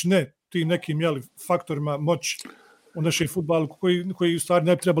usudili reći ne tim nekim faktorima moći u našem fudbalu koji u stvari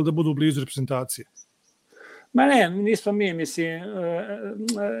ne bi trebali da budu blizu reprezentacije. Ma ne, nismo mi, mislim,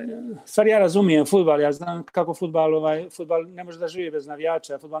 stvar ja razumijem fudbal, ja znam kako fudbal ne može da živi bez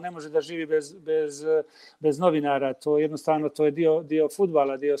navijača, fudbal ne može da živi bez novinara, to jednostavno to je dio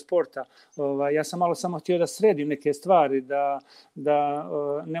fudbala, dio sporta. Ja sam malo samo htio da sredim neke stvari, da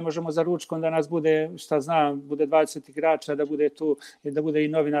ne možemo za ručkom da nas bude, šta znam, bude 20 igrača, da bude tu, da bude i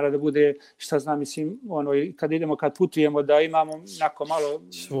novinara, da bude, šta znam, mislim, kad putujemo, da imamo onako malo...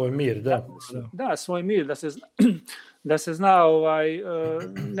 Svoj mir, da. Da, svoj mir, da se zna,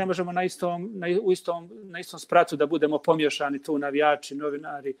 ne možemo na istom spratu da budemo pomješani tu navijači,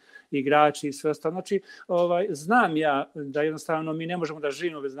 novinari, igrači i sve ostalo. Znači, znam ja da jednostavno mi ne možemo da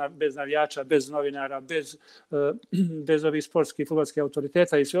živimo bez navijača, bez novinara, bez ovih sportskih, fudbalskih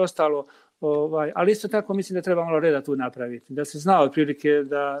autoriteta i sve ostalo, ali isto tako mislim da treba malo reda tu napraviti, da se zna otprilike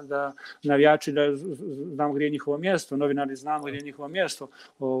da navijači da znamo gdje je njihovo mjesto, novinari znamo gdje je njihovo mjesto.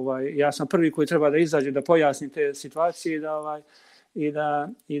 Ja sam prvi koji treba da izađe, da pojasnim te situacije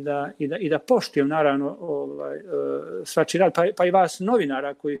i da poštujem naravno svačiji rad, pa i vas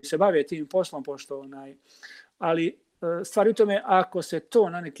novinara koji se bave tim poslom, ali stvar u tome, ako se to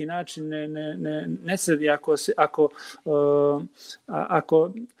na neki način ne sredi,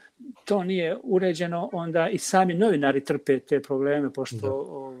 ako to nije uređeno, onda i sami novinari trpe te probleme, pošto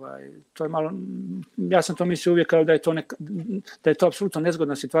to je malo, ja sam to mislio uvijek kao da je to apsolutno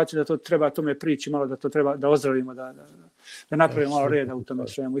nezgodna situacija, da to treba tome prići malo, da to treba da ozdravimo, da napravimo malo reda u tome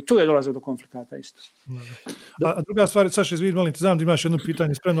svemu. I tu je dolazilo do konflikata isto. A druga stvar, Saša, izvini, molim te, znam da imaš jedno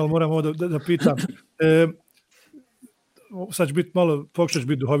pitanje spremno, ali moram ovo da pitam. Sad će biti malo, pokušat će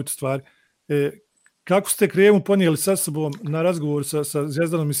biti duhovita stvar. Kako ste Kremu ponijeli sa sobom na razgovor sa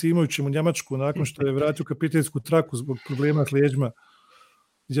Zvezdanom Misimovićem u Njemačku nakon što je vratio kapitensku traku zbog problema s leđima?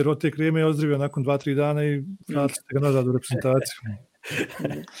 Jer od te Kreme je ozdravio nakon 2-3 dana i vratili ste ga nazad u reprezentaciju.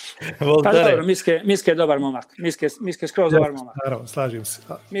 Pa dobro, Miske je dobar momak. Miske je skroz dobar momak. Naravno, slažem se.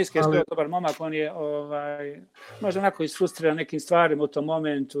 Miske je skroz dobar momak, on je možda onako isfrustriran nekim stvarima u tom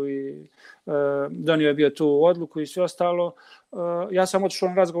momentu i donio je bio tu odluku i sve ostalo. Ja sam otišao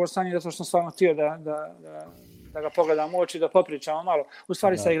na razgovor sa njim zato što sam stvarno htio da ga pogledam u oči, da popričamo malo. U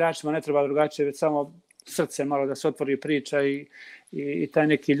stvari sa igračima ne treba drugačije, već samo srce malo da se otvori priča i taj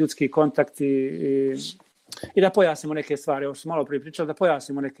neki ljudski kontakt i da pojasnimo neke stvari. Ovo smo malo prije pričali, da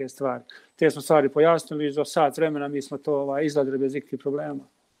pojasnimo neke stvari. Te smo stvari pojasnili, za sat vremena mi smo to izgledali bez ikakvih problema.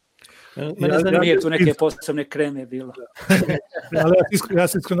 Nije tu neke posebne Kreme bilo. Ali ja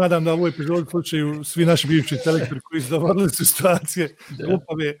se iskreno nadam da u ovoj epizodi slučaju svi naši bivši selektori koji su dovodili su situacije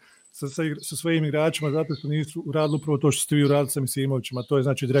glupave sa svojim igračima zato što nisu uradili upravo to što ste vi uradili sa Misimovićem, a to je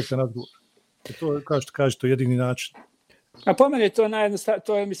znači direktan razgovor. To je, kao što kažete, jedini način. A po meni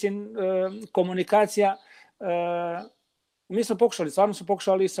to je mislim, komunikacija. Mi smo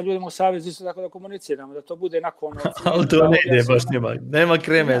pokušali sa ljudima u Savezu isto tako da komuniciramo, da to bude nakon... Ali to ne ide baš nema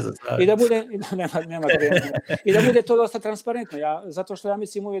Kreme za Savez. Nema Kreme. I da bude to dosta transparentno, zato što ja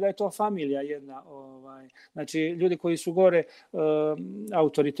mislim uvijek da je to familija jedna. Znači, ljudi koji su gore,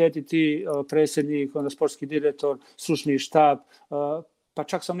 autoriteti ti, predsjednik, onda sportski direktor, stručni štab, pa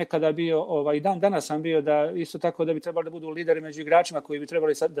čak sam nekada bio, i danas sam bio da isto tako da bi trebali da budu lideri među igračima koji bi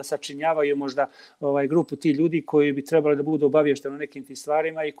trebali da sačinjavaju možda grupu ti ljudi koji bi trebali da budu obavješteni o nekim tim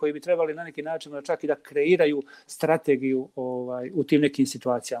stvarima i koji bi trebali na neki način čak i da kreiraju strategiju u tim nekim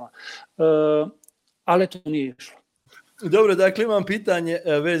situacijama. Ali to nije išlo. Dobro, dakle imam pitanje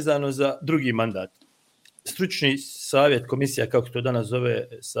vezano za drugi mandat. Stručni savjet, komisija, kako to danas zove,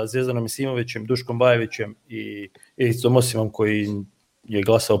 sa Zvezdanom Misimovićem, Duškom Bajevićem i Ivicom Osimom koji je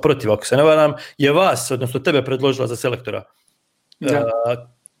glasao protiv, ako se ne varam, je vas, odnosno tebe predložila za selektora.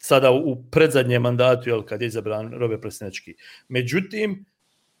 Sada u predzadnjem mandatu, kad je izabran Robe Presnečki. Međutim,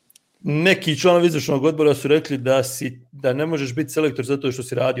 neki članovi izvršnog odbora su rekli da ne možeš biti selektor zato što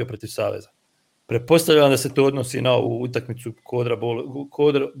si radio protiv Saveza. Pretpostavljam da se to odnosi na ovu utakmicu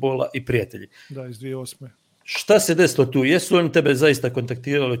Kodrabola i Prijatelji. Da, iz 2008. Šta se desilo tu? Jesu oni tebe zaista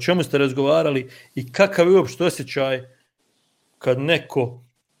kontaktirali? O čemu ste razgovarali? I kakav je uopšte osjećaj kad neko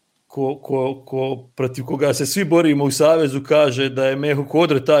protiv koga se svi borimo u Savezu kaže da je Meho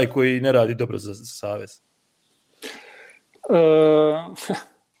Kodre taj koji ne radi dobro za Savez?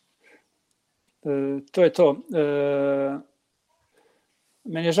 To je to.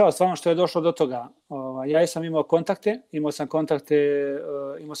 Meni je žao stvarno što je došlo do toga. Ja sam imao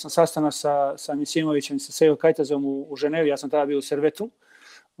sam sastanak sa Misimovićem i sa Sejo Kajtazom u Ženevi, ja sam tada bio u Servetu.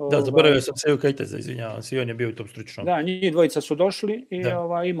 Da, zaboravio sam Sejo Kajtaza, izvinjavam se, i on je bio u tom stručnom. Da, njih dvojica su došli i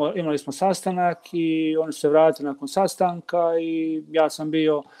imali smo sastanak i oni su se vratili nakon sastanka i ja sam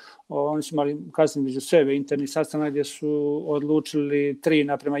bio, oni su imali kasnije među sebe interni sastanak gdje su odlučili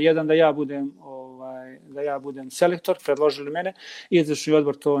 3:1 da ja budem da ja budem selektor, predložili mene, izvršni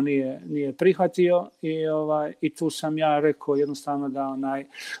odbor to nije prihvatio i tu sam ja rekao jednostavno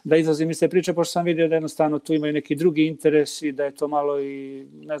da izlazim iz te priče, pošto sam vidio da jednostavno tu imaju neki drugi interes i da je to malo i,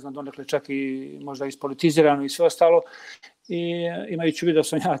 ne znam, donekle čak i možda ispolitizirano i sve ostalo. I imajući vidio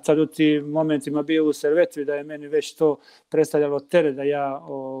sam ja tad u tim momentima bio u Servetu i da je meni već to predstavljalo teret da ja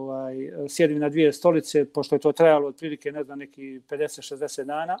sjedim na 2 stolice, pošto je to trajalo otprilike, ne znam, neki 50-60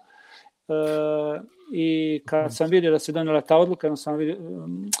 dana. I kad sam vidio da se donijela ta odluka,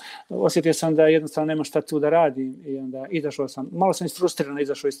 osjetio sam da jednostavno nema šta tu da radim i onda izašao sam. Malo sam isfrustriran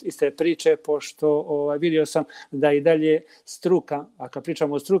izašao iz te priče, pošto vidio sam da i dalje struka, a kad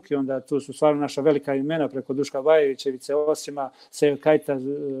pričamo o struki, onda tu su stvarno naša velika imena preko Duška Bajevića, Ivice Osima, Sejo Kajta,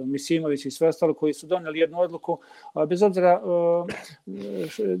 Misimović i sve ostalo koji su donijeli jednu odluku, bez obzira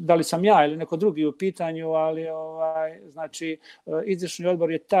da li sam ja ili neko drugi u pitanju, ali znači izvršni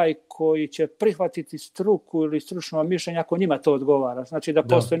odbor je taj koji će prihvatiti struku ili stručno mišljenje ako njima to odgovara. Znači da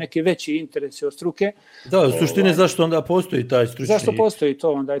postoje neki veći interesi od struke. Da, u suštini zašto onda postoji taj stručni? Zašto postoji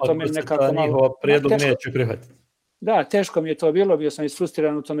to onda? To meni nekako malo... Njihova prijedlog neće prihvatiti. Da, teško mi je to bilo, bio sam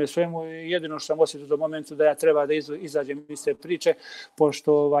isfrustriran u tome svemu i jedino što sam osjetio do momentu da ja treba da izađem iz te priče,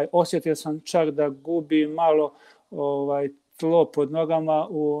 pošto osjetio sam čak da gubi malo tlo pod nogama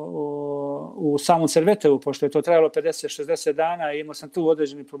u samom Servetevu, pošto je to trajalo 50-60 dana i imao sam tu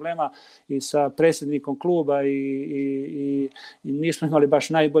određenih problema i sa predsjednikom kluba i nismo imali baš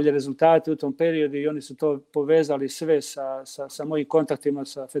najbolje rezultate u tom periodu i oni su to povezali sve sa mojim kontaktima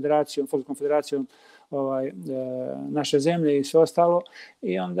sa federacijom, Fudbalskom federacijom naše zemlje i sve ostalo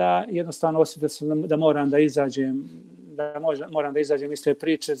i onda jednostavno osjetio sam da moram da izađem iz te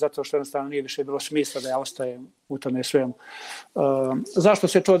priče zato što jednostavno nije više bilo smisla da ja ostajem u tome svemu. Zašto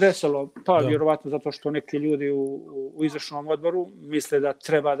se to desilo? Pa vjerovatno zato što neki ljudi u izvršnom odboru misle da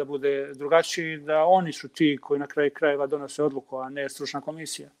treba da bude drugačiji, da oni su ti koji na kraju krajeva donose odluku, a ne stručna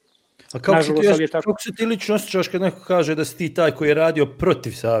komisija. A kako se ti lično osjećaš kad neko kaže da si ti taj koji je radio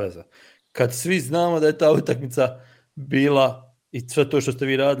protiv saveza? Kad svi znamo da je ta utakmica bila i sve to što ste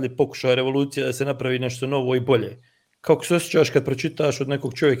vi radili, pokušaj revolucija da se napravi nešto novo i bolje. Kako se osjećaš kad pročitaš od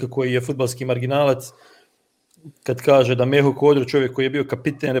nekog čovjeka koji je fudbalski marginalac, kad kaže da Meho Kodro, čovjek koji je bio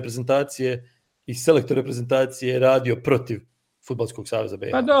kapiten reprezentacije i selektor reprezentacije, je radio protiv Fudbalskog saveza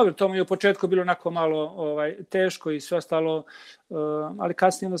BiH? Pa dobro, to mi je u početku bilo onako malo teško i sve ostalo, ali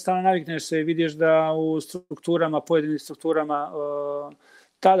kasnije jednostavno navikneš se i vidiš da u strukturama, pojedinim strukturama,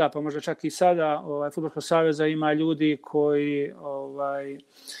 tada, pa možda čak i sada, Fudbalskog saveza ima ljudi koji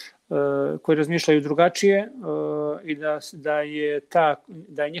razmišljaju drugačije i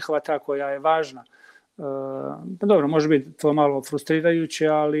da je njihova ta koja je važna. Pa dobro, može biti to malo frustrirajuće,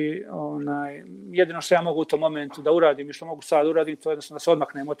 ali jedino što ja mogu u tom momentu da uradim i što mogu sad uradim, to je jednostavno da se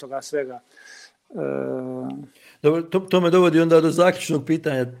odmaknem od toga svega. Dobro, to me dovodi onda do zaključnog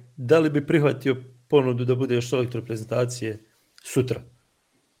pitanja, da li bi prihvatio ponudu da budeš selektor reprezentacije sutra?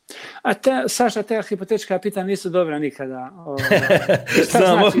 Saša, te hipotetička pitanja nisu dobra nikada.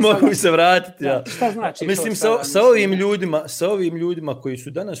 Mogu se vratiti. Ja. Šta znači? Mislim, sa ovim ljudima koji su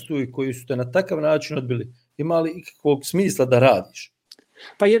danas tu i koji su te na takav način odbili, ima li ikakvog smisla da radiš?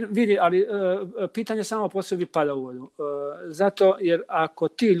 Pa vidi, ali pitanje samo po sebi pada u vodu. Zato jer ako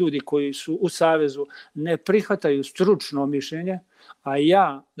ti ljudi koji su u savezu ne prihvataju stručno mišljenje, a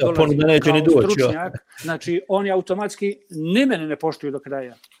ja dolazim kao stručnjak, znači oni automatski ni mene ne poštuju do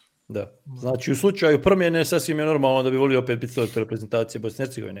kraja. Da. Znači u slučaju promjene sasvim je normalno da bi volio opet biti selektor reprezentacije Bosne i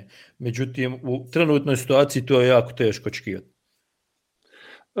Hercegovine. Međutim, u trenutnoj situaciji to je jako teško očekivati.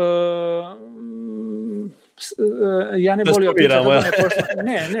 Ja ne volio biti da ne poštuju.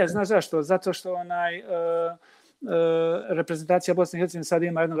 Ne, znaš zašto? Zato što reprezentacija Bosne i Hercegovine sad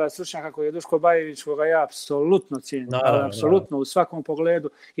ima jednog stručnjaka koji je Duško Bajević, koga ja apsolutno cijenim, apsolutno u svakom pogledu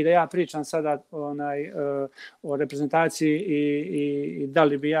i da ja pričam sada o reprezentaciji i da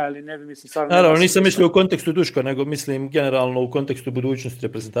li bi ja ili ne bi, mislim stvarno... Naravno, nisam mislio u kontekstu Duška, nego mislim generalno u kontekstu budućnosti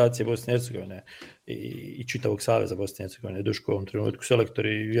reprezentacije Bosne i Hercegovine i čitavog saveza Bosne i Hercegovine. Duško u ovom trenutku selektor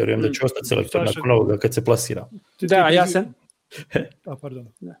i vjerujem da će ostati selektor nakon ovoga kad se plasira. Da, ja sam... Pardon.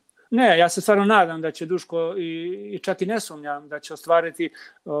 Da. Ne, ja se stvarno nadam da će Duško i čak i ne sumnjam da će ostvariti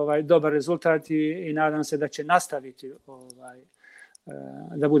dobar rezultat i nadam se da će nastaviti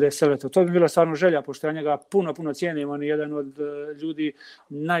da bude selektor. To bi bilo stvarno želja, pošto ja njega puno cijenim. On je jedan od ljudi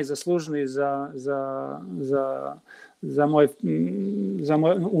najzaslužniji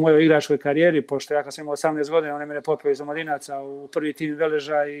u mojoj igračkoj karijeri, pošto ja kad sam imao 18 godina, on je mene popeo iz Omladinaca u prvi tim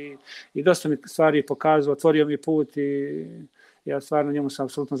Veleža i dosta mi stvari pokazao, otvorio mi put i ja stvarno njemu sam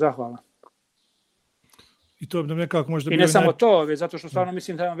apsolutno zahvalan. I to bi nekako možda I ne samo to, već zato što stvarno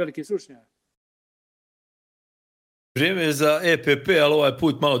mislim da je on veliki stručnjak. Vrijeme je za EPP, ali ovaj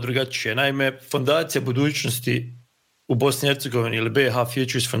put malo drugačije. Naime, Fondacija budućnosti u Bosni i Hercegovini ili BiH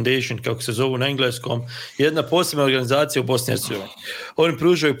Futures Foundation, kako se zovu na engleskom, je jedna posebna organizacija u Bosni i Hercegovini. Oni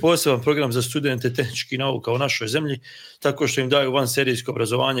pružaju poseban program za studente tehničkih nauka u našoj zemlji, tako što im daju vanserijsko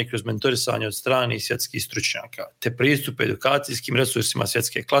obrazovanje kroz mentorisanje od stranih svjetskih stručnjaka, te pristup edukacijskim resursima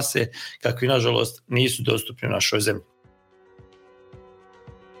svjetske klase, kakvi nažalost nisu dostupni u našoj zemlji.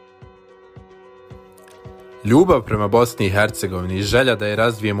 Ljubav prema Bosni i Hercegovini i želja da je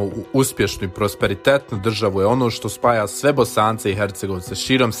razvijemo u uspješnu i prosperitetnu državu je ono što spaja sve Bosance i Hercegovce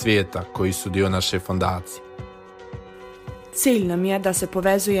širom svijeta koji su dio naše fondacije. Cilj nam je da se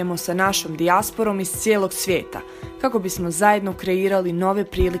povezujemo sa našom dijasporom iz cijelog svijeta, kako bismo zajedno kreirali nove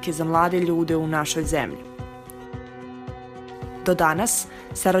prilike za mlade ljude u našoj zemlji. Do danas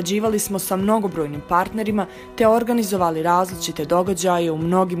sarađivali smo sa mnogobrojnim partnerima te organizovali različite događaje u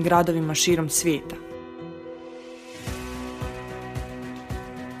mnogim gradovima širom svijeta.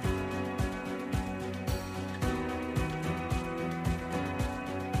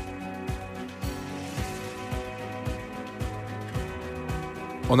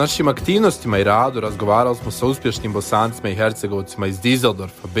 O našim aktivnostima i radu razgovarali smo sa uspješnim Bosancima i Hercegovcima iz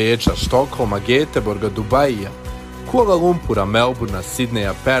Düsseldorfa, Beča, Štokholma, Göteborga, Dubaija, Kuala Lumpura, Melburna,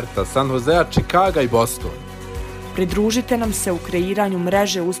 Sidneja, Perta, San Josea, Čikaga i Bostona. Pridružite nam se u kreiranju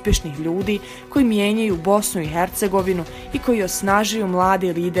mreže uspješnih ljudi koji mijenjaju Bosnu i Hercegovinu i koji osnažuju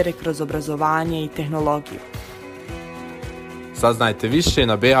mlade lidere kroz obrazovanje i tehnologiju. Saznajte više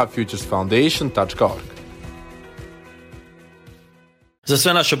na bhfuturesfoundation.org. Za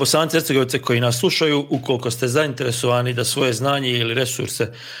sve naše Bosance i Hercegovce koji nas slušaju, ukoliko ste zainteresovani da svoje znanje ili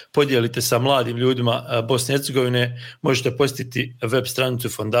resurse podijelite sa mladim ljudima Bosne i Hercegovine, možete posjetiti web stranicu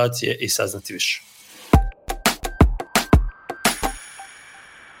fondacije i saznati više.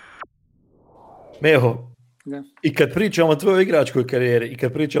 Meho, i kad pričamo o tvojoj igračkoj karijeri i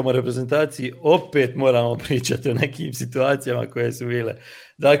kad pričamo o reprezentaciji, opet moramo pričati o nekim situacijama koje su bile.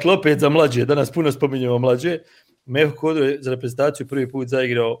 Dakle, opet za mlađe, danas puno spominjemo mlađe. Meho Kodro je za reprezentaciju prvi put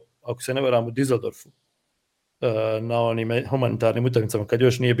zaigrao, ako se ne varam, u Düsseldorfu na onim humanitarnim utakmicama, kad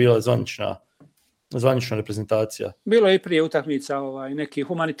još nije bila zvanična reprezentacija. Bilo je i prije utakmica neki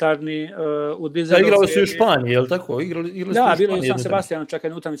humanitarni u Düsseldorfu. Da, igrao su u Španiji, je li tako? Da, bilo je u San Sebastianu, čak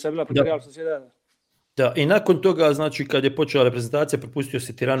jedna utakmica bila protiv Real Sociedada. Da, i nakon toga, znači, kad je počela reprezentacija, propustio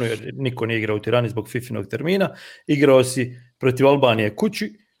si Tiranu, jer niko nije igrao u Tirani zbog FIFA-inog termina, igrao si protiv Albanije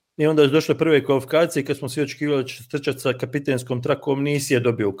kući, i onda je došle prve kvalifikacije, kad smo svi očekivali da će trčati sa kapitenskom trakom, nisi je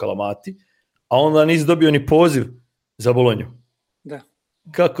dobio u Kalamati, a onda nisi dobio ni poziv za Bolonju. Da.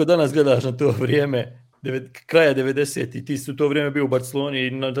 Kako danas gledaš na to vrijeme, kraja 90-ih, ti si u to vrijeme bio u Barceloni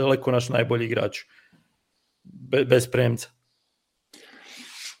i daleko naš najbolji igrač, bez premca.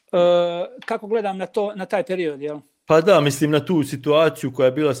 Kako gledam na taj period, jel? Pa da, mislim na tu situaciju koja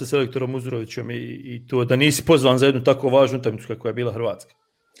je bila sa selektorom Uzurovićem i to da nisi pozvan za jednu tako važnu utakmicu koja je bila Hrvatska.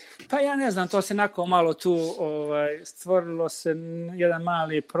 Pa ja ne znam, to se nakon malo tu stvorilo se jedan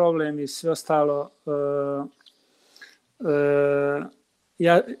mali problem i sve ostalo.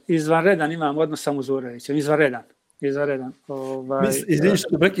 Ja izvanredan imam odnos sa Uzurovićem, izvanredan.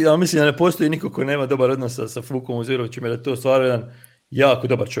 Mislim da ne postoji niko ko nema dobar odnos sa Fukom Uzurovićem, jer je to stvarno jedan jako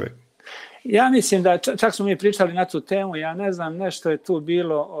dobar čovjek. Ja mislim da čak smo mi pričali na tu temu, ja ne znam, nešto je tu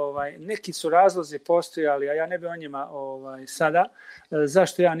bilo, neki su razlozi postojali, a ja ne bi o njima sada.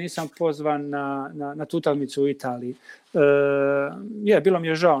 Zašto ja nisam pozvan na tu utakmicu u Italiji? Bilo mi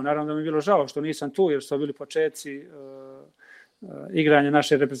je žao, naravno da mi je bilo žao što nisam tu, jer su bili početci igranja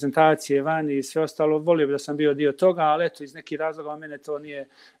naše reprezentacije vani i sve ostalo. Volio bi da sam bio dio toga, ali eto, iz nekih razloga mene to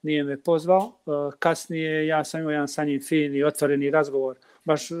nije me pozvao. Kasnije ja sam imao jedan sa njim fin i otvoreni razgovor,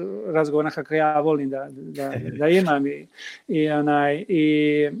 baš razgovor na kakav ja volim da imam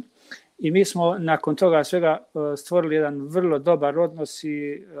i mi smo nakon toga svega stvorili jedan vrlo dobar odnos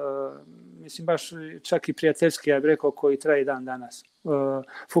i mislim baš čak i prijateljski, ja bih rekao, koji traje dan danas.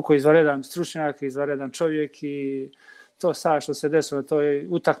 Fuko je izvanredan stručnjak, izvanredan čovjek i to sad što se desilo na toj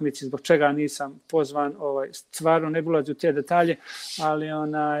utakmici zbog čega nisam pozvan, stvarno ne bi ulazio u te detalje,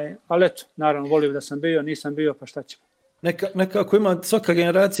 ali eto, naravno volio da sam bio, nisam bio, pa šta ćemo. Nekako svaka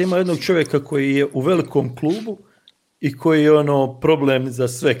generacija ima jednog čovjeka koji je u velikom klubu i koji je problem za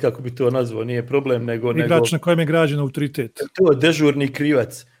sve, kako bi to nazvao, nije problem nego... Igrač na kojem je građen autoritet. To je dežurni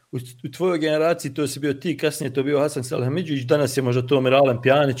krivac. U tvojoj generaciji to si bio ti, kasnije to bio Hasan Salihamiđić, danas je možda to Miralem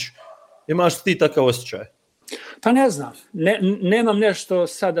Pjanić. Imaš ti takav osjećaj? Pa ne znam, nemam nešto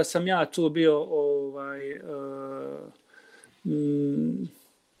sad da sam ja tu bio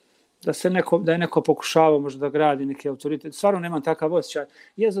da je neko pokušavao možda da gradi neki autoritet. Stvarno nemam takav osjećaj.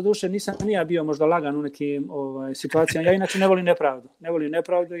 Ja za duše nisam nija bio možda lagan u nekim situacijama. Ja inače ne volim nepravdu. Ne volim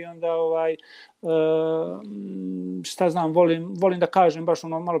nepravdu i onda šta znam, volim da kažem, baš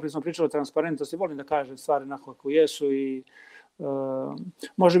malo prije smo pričali o transparentnosti, volim da kažem stvari onako kako jesu i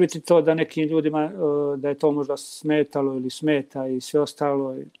može biti to da nekim ljudima da je to možda smetalo ili smeta i sve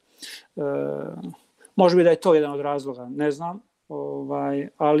ostalo. Može biti da je to jedan od razloga, ne znam.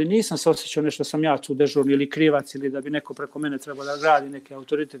 Ali nisam se osjećao nešto sam ja tu dežurni ili krivac ili da bi neko preko mene trebao da gradi neki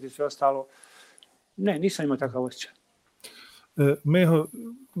autoritet i sve ostalo. Ne, nisam imao takav osjećaj. Meho,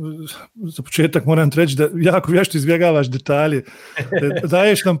 za početak moram reći da jako vješto izbjegavaš detalje.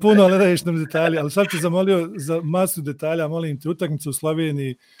 Daješ nam puno, ali ne daješ nam detalje. Ali sad ću zamolio za masu detalja, molim te, utakmicu u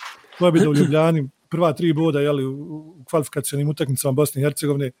Sloveniji, pobjeda u Ljubljani, prva 3 boda u kvalifikacionim utakmicama Bosne i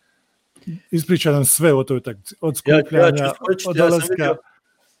Hercegovine. Ispriča nam sve o toj utakmici. Od skupljanja, od dolaska.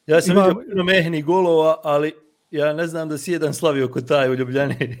 Ja sam vidio puno mehnih golova, ali ja ne znam da si jedan slavio kod taj u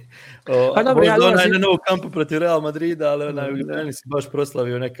Ljubljani. Pa dobro, ja onaj na novu kampu protiv Real Madrida, ali onaj u Ljubljani si baš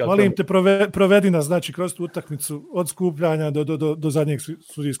proslavio nekako. Molim te, provedi nas, znači, kroz tu utakmicu od skupljanja do zadnjeg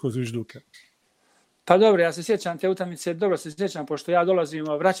sudijskog zvižduka. Pa dobro, ja se sjećam te utakmice, dobro se sjećam, pošto ja dolazim,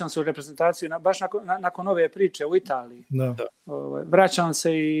 vraćam se u reprezentaciju, baš nakon ove priče u Italiji. Da. Vraćam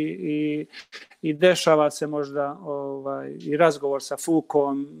se i dešava se možda i razgovor sa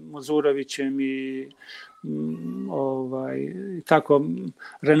Fukom, Muzurovićem i tako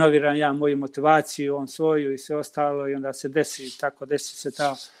renoviram ja moju motivaciju, on svoju i sve ostalo i onda se desi se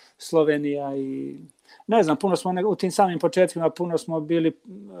ta Slovenija i ne znam, puno smo u tim samim početkima, puno smo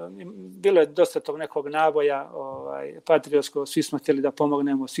bilo je dosta tog nekog naboja patriotskog, svi smo htjeli da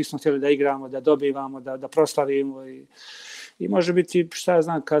pomognemo, svi smo htjeli da igramo, da dobivamo, da proslavimo i može biti, šta ja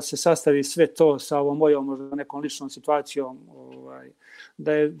znam, kad se sastavi sve to sa ovom mojom možda nekom ličnom situacijom,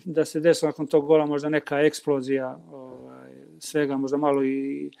 da se desila nakon tog gola možda neka eksplozija svega, možda malo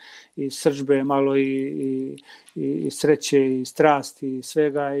i srdžbe, malo i sreće i strasti i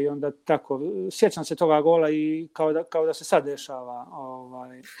svega i onda tako, sjećam se toga gola i kao da se sad dešava.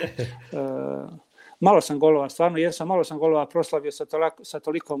 Malo sam golova, stvarno jesam, malo sam golova proslavio sa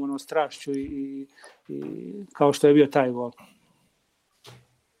tolikom strašću i kao što je bio taj gol.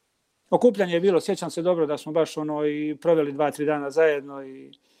 Okupljanje je bilo, sjećam se dobro da smo baš i proveli 2-3 dana zajedno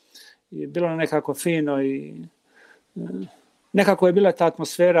i bilo nam nekako fino i nekako je bila ta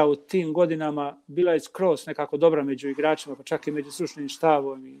atmosfera u tim godinama, bila je skroz nekako dobra među igračima, pa čak i među stručnim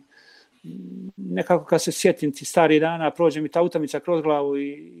štabom i nekako kad se sjetim ti stari dana, prođe mi ta utakmica kroz glavu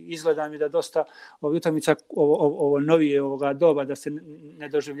i izgleda mi da dosta utakmica ovo novije ovoga doba da se ne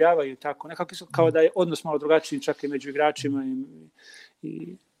doživljavaju tako, nekako kao da je odnos malo drugačiji čak i među igračima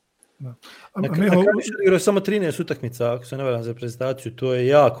i Na kraju igrao samo 13 utakmica, ako se ne varam za reprezentaciju, to je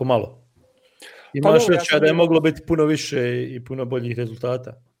jako malo. Imaš osjećaj da je moglo biti puno više i puno boljih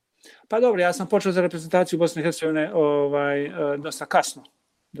rezultata? Pa dobro, ja sam počeo za reprezentaciju Bosne i Hercegovine dosta kasno.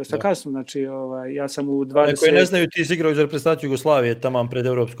 Kasno, znači ja sam u 20... Koji ne znaju, ti si igrao za reprezentaciju Jugoslavije taman pred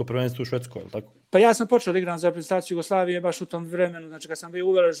Evropsko prvenstvo u Švedskoj, tako? Pa ja sam počeo da igram za reprezentaciju Jugoslavije baš u tom vremenu, znači kad sam bio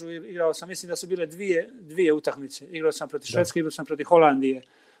u Veležu, igrao sam, mislim da su bile dvije utakmice. Igrao sam protiv Švedske, igrao sam protiv Holandije.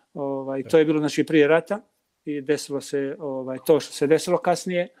 To je bilo znači prije rata i desilo se to što se desilo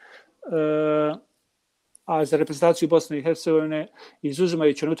kasnije. A za reprezentaciju Bosne i Hercegovine,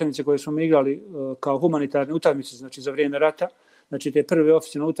 izuzimajući one utakmice koje smo igrali kao humanitarne utakmice, znači za vrijeme rata, znači te prve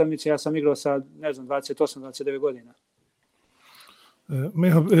oficijalne utakmice, ja sam igrao sa, ne znam, 28-29 godina.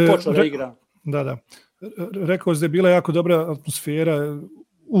 Počeo da igram. Da. Rekao da je bila jako dobra atmosfera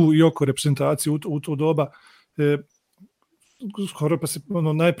u i oko reprezentacije u to doba. Skoro pa se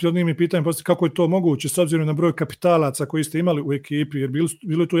najprirodnije mi pitanje postoji kako je to moguće s obzirom na broj kapitalaca koji ste imali u ekipi, jer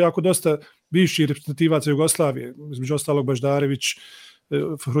bilo je tu jako dosta bivših reprezentativaca Jugoslavije, između ostalog Baždarević,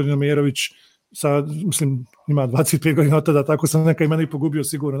 Fahrudin Omerović, sad, mislim, ima 25 godina od tada, tako sam neka imena i pogubio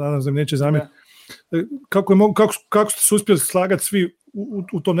sigurno, nadam se da mi neće zamjeriti. Kako ste se uspjeli slagati svi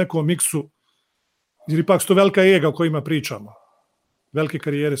u tom nekom miksu, ili pak su to velika ega o kojima pričamo? Velike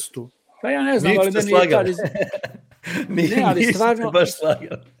karijere su tu. Pa ja ne znam, ali meni je tad... Ne, ali stvarno... baš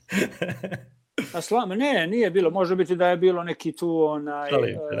slagali. Ne, nije bilo. Može biti da je bilo neki tu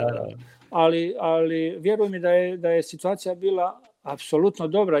ali vjeruj mi da je situacija bila apsolutno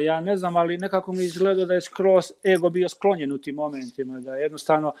dobra. Ja ne znam, ali nekako mi izgleda da je skroz ego bio sklonjen u tim momentima, da je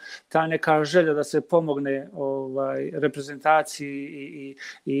jednostavno ta neka želja da se pomogne reprezentaciji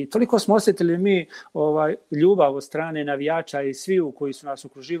i toliko smo osjetili mi ljubav od strane navijača i sviju koji su nas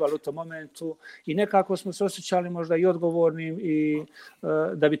okruživali u tom momentu i nekako smo se osjećali možda i odgovornim i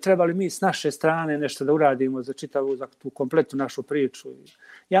da bi trebali mi s naše strane nešto da uradimo za čitavu, za tu kompletnu našu priču.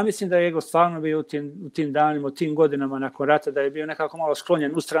 Ja mislim da je ego stvarno bio u tim danima, u tim godinama nakon rata, da je bio nekako malo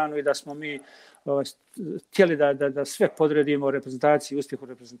sklonjen u stranu i da smo mi htjeli da sve podredimo reprezentaciji, uspjehu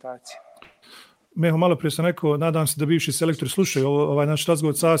reprezentacije. Meho, malo prije sam rekao, nadam se da bivši selektori slušaju ovaj naš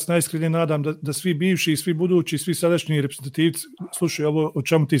razgovor sa vas, najiskrenije nadam da svi bivši, svi budući, svi sadašnji reprezentativci slušaju ovo o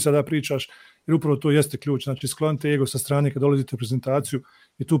čemu ti sada pričaš, jer upravo to jeste ključ. Znači, sklonite ego sa strane kad dolazite u reprezentaciju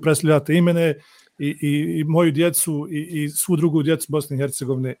i tu predstavljate i mene i moju djecu i svu drugu djecu Bosne i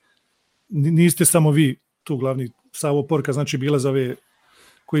Hercegovine. Niste samo vi tu glavni, sa ovo porka znači bila za ove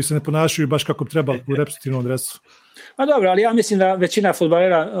koji se ne ponašaju baš kako treba u reprezentativnom dresu. A dobro, ali ja mislim da većina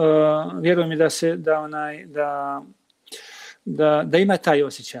fudbalera vjerujem mi da ima taj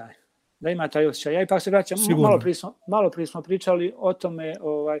osjećaj. Da ima taj osjećaj. Ja ipak se vraćam, malo prije smo pričali o tome,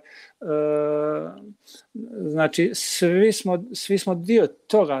 znači svi smo dio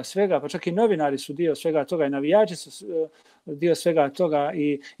toga svega, pa čak i novinari su dio svega toga i navijači su dio svega toga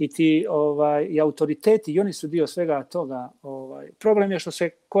i ti i autoriteti i oni su dio svega toga. Problem je što se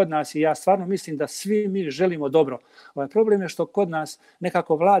kod nas, i ja stvarno mislim da svi mi želimo dobro. Problem je što kod nas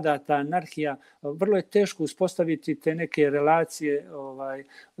nekako vlada ta anarhija, vrlo je teško uspostaviti te neke relacije,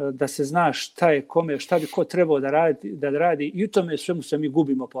 da se zna šta je kome, šta bi ko trebao da radi i u tome svemu se mi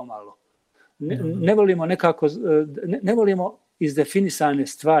gubimo pomalo. Ne volimo izdefinisane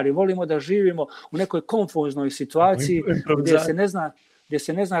stvari, volimo da živimo u nekoj konfuznoj situaciji gdje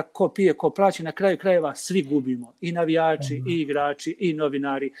se ne zna ko pije, ko plaća, na kraju krajeva svi gubimo, i navijači, i igrači, i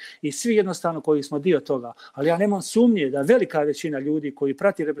novinari, i svi jednostavno koji smo dio toga. Ali ja nemam sumnje da velika većina ljudi koji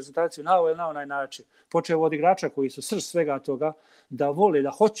prati reprezentaciju na ovaj ili na onaj način, počeo od igrača koji su srž svega toga, da vole, da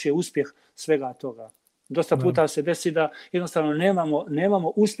hoće uspjeh svega toga. Dosta puta se desi da jednostavno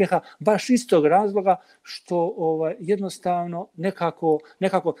nemamo uspjeha baš iz tog razloga što jednostavno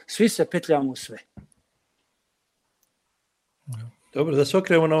nekako svi se petljamo u sve. Dobro, da se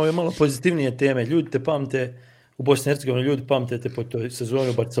okrenemo na ove malo pozitivnije teme. Ljudi te pamte u Bosni i Hercegovini, ljudi pamte te po toj sezoni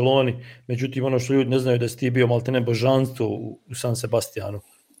u Barceloni, međutim ono što ljudi ne znaju da si ti bio maltene božanstvo u San Sebastianu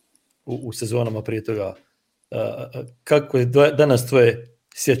u sezonama prije toga. Kako je danas tvoje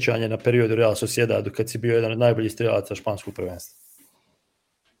sjećanje na periodu Real Sociedadu kad si bio jedan od najboljih strelaca španskog prvenstva?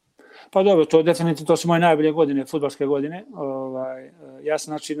 Pa dobro, to su moje najbolje godine, fudbalske godine. Ja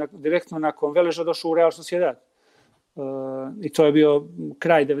sam direktno nakon Veleža došao u Real Sociedad. I to je bio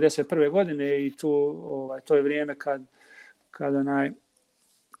kraj 91. godine i to je vrijeme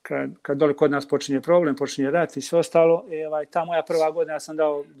kad dole kod nas počinje problem, počinje rat i sve ostalo. Ta moja prva godina sam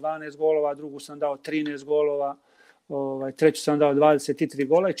dao 12 golova, drugu sam dao 13 golova, treću sam dao 23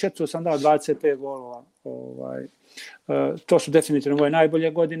 gola i četvrtu sam dao 25 golova. To su definitivno moje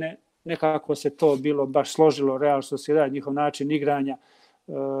najbolje godine. Nekako se to bilo baš složilo, Real Sociedad, njihov način igranja,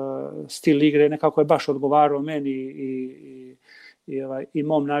 stil igre, nekako je baš odgovarao meni i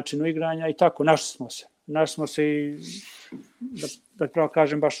mom načinu igranja i tako, našli smo se i da pravo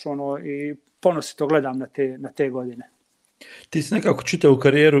kažem baš i ponosito gledam na te godine. Ti si nekako čitavu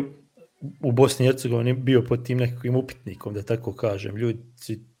karijeru u Bosni i Hercegovini bio pod tim nekakvim upitnikom, da tako kažem. Ljudi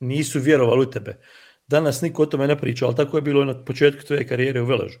nisu vjerovali u tebe. Danas niko o tome ne priča, ali tako je bilo na početku tvoje karijere u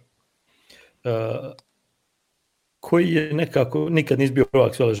Veležu. Koji je nekako, nikad nisi bio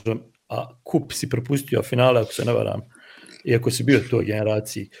prvak s Veležom, a kup si propustio finale, ako se ne varam, iako si bio u toj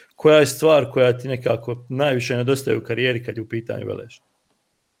generaciji. Koja je stvar koja ti nekako najviše nedostaje u karijeri kad je u pitanju Velež?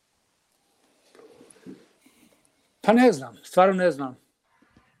 Pa ne znam, stvarno ne znam.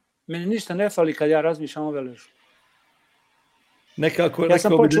 Meni ništa ne fali kad ja razmišljam o Veležu. Nekako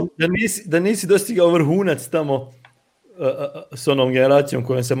rekao bi da nisi dostigao vrhunac tamo s onom generacijom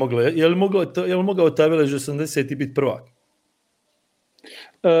kojom se moglo. Je li mogao taj Velež 80 i biti prvak?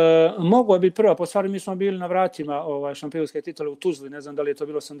 Mogao je biti prvak, po stvari mi smo bili na vratima šampionske titule u Tuzli, ne znam da li je to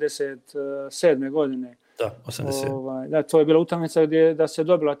bilo 87. godine. Da, 87. Da, to je bila utakmica gdje da se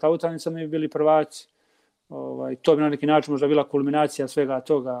dobila ta utakmica, mi bi bili prvaci. To bi na neki način možda bila kulminacija svega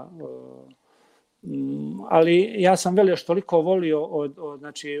toga. Ali ja sam Velež toliko volio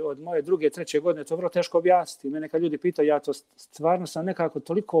od moje druge, treće godine, to je vrlo teško objasniti. Mene kad ljudi pitaju, ja to stvarno sam nekako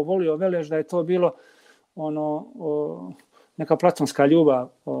toliko volio Velež da je to bilo neka platonska ljubav.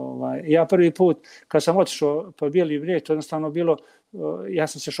 Ja prvi put kad sam otišao po Bijeli Brijeg, to jednostavno bilo, ja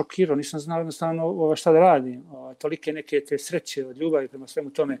sam se šokirao, nisam znao jednostavno šta da radim. Tolike neke te sreće od ljubavi prema svemu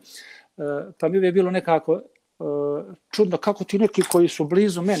tome. Pa mi je bilo nekako čudno kako ti neki koji su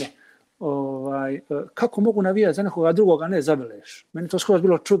blizu mene, kako mogu navijati za nekoga drugoga, ne zabeleš. Meni to skoro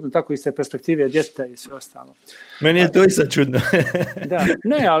bilo čudno, tako iz te perspektive djeteta i sve ostalo. Meni je to i sad čudno. Da,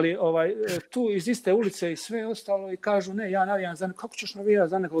 ne, ali tu iz iste ulice i sve ostalo i kažu, ne, ja navijam za kako ćeš navijati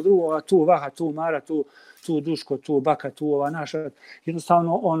za nekog drugoga, tu Vaha, tu Mara, tu Duško, tu Baka, tu ova naša.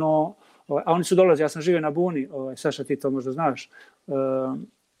 Jednostavno, a oni su dolazili, ja sam živio na Buni, Saša, ti to možda znaš,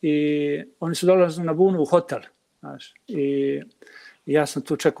 i oni su dolazili na Bunu u hotel, znaš, i ja sam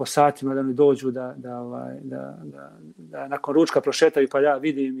tu čekao satima da mi dođu da nakon ručka prošetaju pa ja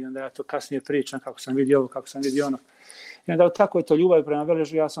vidim i onda ja to kasnije pričam kako sam vidio ovo, kako sam vidio ono. I onda tako je to ljubav prema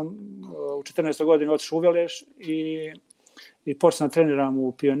Veležu. Ja sam u 14. godini otišao u Velež i počeo treniram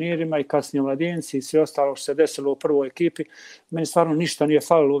u Pionirima i kasnije u Mladinci i sve ostalo što se desilo u prvoj ekipi. Meni stvarno ništa nije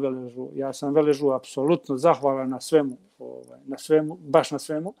falilo u Veležu. Ja sam Veležu apsolutno zahvalan na svemu, baš na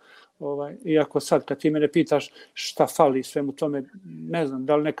svemu. Iako sad kad ti mene pitaš šta fali svemu tome, ne znam,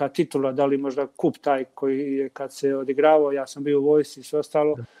 da li neka titula, da li možda kup taj koji je kad se odigravao, ja sam bio u vojsci i sve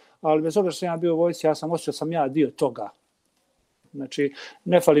ostalo, ali bez obzira što sam ja bio u vojsci, ja sam osjećao sam ja dio toga. Znači,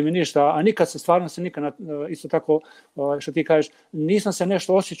 ne fali mi ništa, a nikad se stvarno isto tako, što ti kažeš, nisam se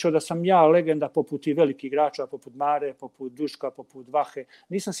nešto osjećao da sam ja legenda poput i velikih igrača, poput Mare, poput Duška, poput Vahe.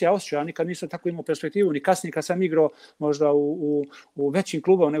 Nisam se ja osjećao, ja nikad nisam tako imao perspektivu, ni kasnije kad sam igrao možda u većim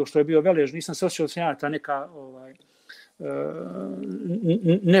klubom nego što je bio Velež, nisam se osjećao da sam ja ta neka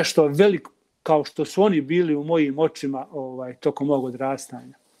nešto veliko kao što su oni bili u mojim očima tokom mog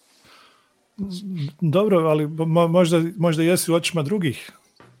odrastanja. Dobro, ali možda jesi u očima drugih.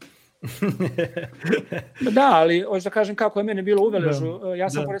 Da, ali hoću da kažem kako je meni bilo u Veležu. Ja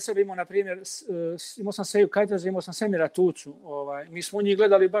sam pored sebe imao, na primjer, imao sam Seju Kajteza, imao sam Semira Tucu. Mi smo u njih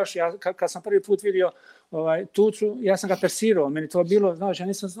gledali baš, kad sam prvi put vidio Tucu, ja sam ga persirao. Meni to bilo, znači, ja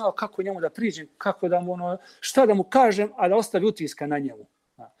nisam znao kako njemu da priđem, kako da mu šta da mu kažem, a da ostavi utiska na njemu.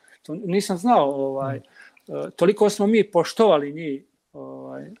 To nisam znao. Toliko smo mi poštovali njih.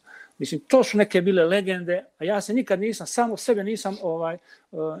 Mislim, to su neke bile legende, a ja se nikad nisam, samo sebe nisam,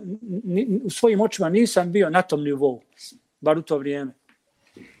 u svojim očima nisam bio na tom nivou, bar u to vrijeme.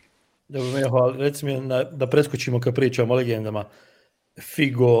 Dobro, hvala. Reci mi da preskočimo kad pričamo o legendama.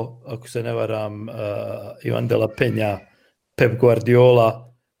 Figo, ako se ne varam, Ivan de la Peña, Pep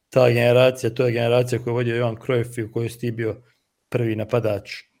Guardiola, ta generacija, to je generacija koju je vodio Johan Cruyff i u kojoj si ti bio prvi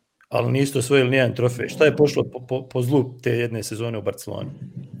napadač, ali niste osvojili nijedan trofej. Šta je pošlo po zlu te jedne sezone u Barceloni?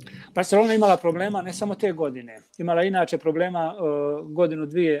 Barcelona imala problema ne samo te godine. Imala inače problema godinu,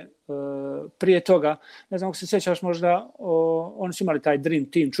 dvije prije toga. Ne znam ako se sjećaš možda, oni su imali taj Dream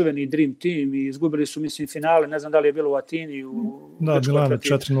Team, čuveni Dream Team i izgubili su, mislim, finale. Ne znam da li je bilo u Atini. Da, Milana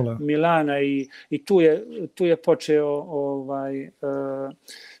 4-0. Milana i tu je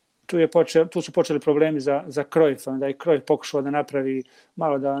počeo tu su počeli problemi za Cruyffa, da je Cruyff pokušao da napravi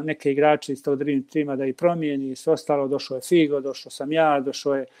malo da neke igrače iz tog Dream Teama da ih promijeni i sve ostalo. Došao je Figo, došao sam ja,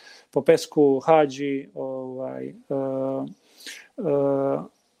 došao je Popescu, Hadži,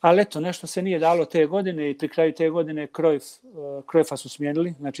 ali eto, nešto se nije dalo te godine i pri kraju te godine Cruyffa su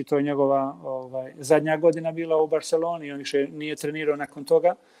smijenili, znači to je njegova zadnja godina bila u Barceloni i on više nije trenirao nakon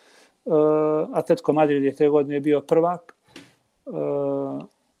toga. Atletico Madrid je te godine bio prvak.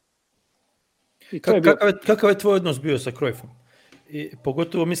 Kakav je tvoj odnos bio sa Cruyffom? I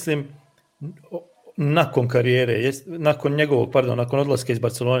pogotovo mislim nakon karijere, nakon odlaska iz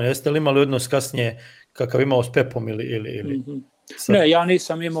Barcelone, jeste li imali odnos kasnije kakav imao s Pepom ili? Mm-hmm. Ne, ja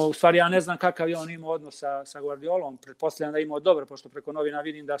nisam imao, u stvari ja ne znam kakav je on imao odnos sa Guardiolom, pretpostavljam da je imao dobro, pošto preko novina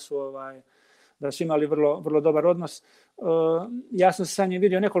vidim da su imali vrlo, vrlo dobar odnos. Ja sam se sa njim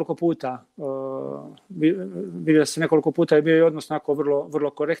vidio nekoliko puta. Vidio se nekoliko puta i bio je odnos onako vrlo, vrlo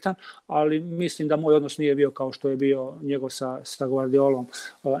korektan, ali mislim da moj odnos nije bio kao što je bio njegov sa Guardiolom.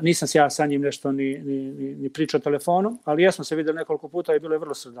 Nisam se ja sa njim nešto ni pričao telefonom, ali ja sam se vidio nekoliko puta i bilo je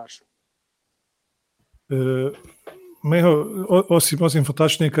vrlo srdačno. Meho, osim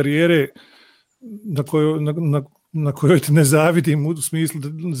fantastične karijere na kojoj te ne zavidim u smislu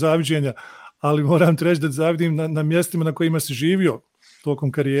zaviđenja, ali moram ti reći da zavidim na mjestima na kojima si živio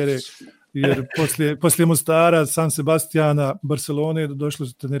tokom karijere, jer poslije Mostara, San Sebastiana, Barcelone došlo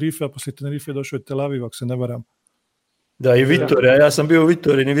do Tenerife, a poslije Tenerife došao je Tel Aviv, ako se ne varam. Da, i Vitorija, ja sam bio u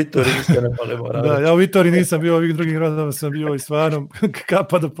Vitoriji, ni Vitoriji niste ne pale moram. Da, ja u Vitoriji nisam bio, ovih drugih gradova sam bio i stvarno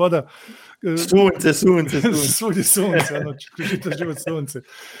kapa do poda. Sunce. Svugdje sunce, ono, čitav život sunce.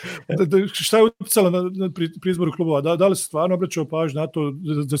 Šta je utjecalo pri izboru klubova? Da li se stvarno obraćao pažnju na to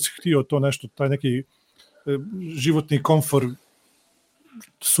da si htio to nešto, taj neki životni komfor,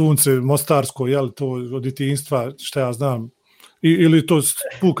 sunce, mostarsko, je li to od djetinjstva, šta ja znam, ili to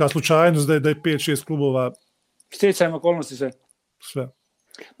puka slučajnost da je 5-6 klubova? Sticajem okolnosti sve. Sve.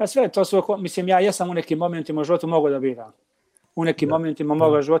 Pa sve, to su, mislim, ja jesam u nekim momentima u životu mogao da biram. U nekim momentima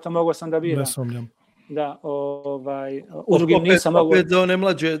moga života mogao sam da biram. Ne sumnjam. Da, u drugim nisam mogao. Opet za one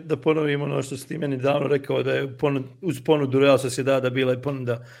mlađe, da ponovimo ono što si ti meni davno rekao, da je uz ponudu Real Sociedada bila i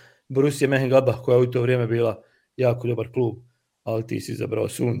ponuda Borussia Mönchengladbach, koja je u to vrijeme bila jako dobar klub, ali ti si izabrao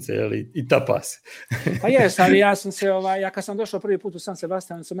sunce, i tapa se. Pa jes, ali ja sam se, ja kad sam došao prvi put u San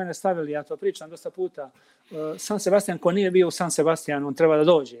Sebastian, su mene stavili, ja to pričam dosta puta, San Sebastian, ko nije bio u San Sebastianu, on treba da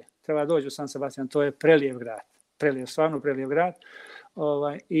dođe u San Sebastian, to je prelijev grad. Stvarno prelijev grad.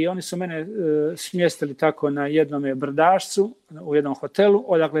 I oni su mene smjestili tako na jednom brdašcu u jednom hotelu,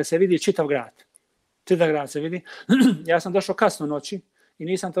 odakle se vidi čitav grad. Čitav grad se vidi. Ja sam došao kasno noći i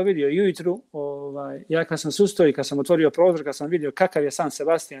nisam to vidio. I ujutru, ja kad sam sustao i kad sam otvorio prozor, kad sam vidio kakav je San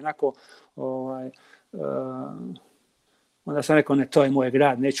Sebastian, onda sam rekao, ne, to je moj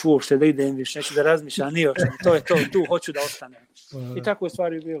grad, neću uopšte da idem više, neću da razmišljam ni o čemu, to je to, tu hoću da ostanem. I tako je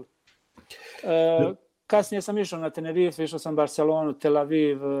stvari bilo. Kasnije sam išao na Tenerife, išao sam Barcelonu, Tel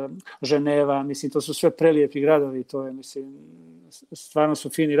Aviv, Ženeva, mislim, to su sve prelijepi gradovi, to je, mislim, stvarno su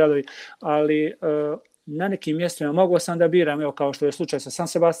fini gradovi, ali na nekim mjestima mogao sam da biram, evo kao što je slučaj sa San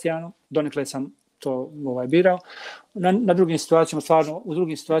Sebastianom, donekle sam to birao, na drugim situacijama, stvarno, u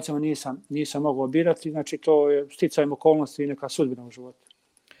drugim situacijama nisam mogao birati, znači to je sticajem okolnosti i neka sudbina u životu.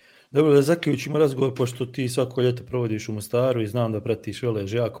 Dobro, da zaključimo razgovor, pošto ti svako ljeto provodiš u Mostaru i znam da pratiš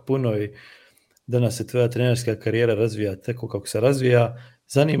Velež jako puno i danas se tvoja trenerska karijera razvija tako kako se razvija.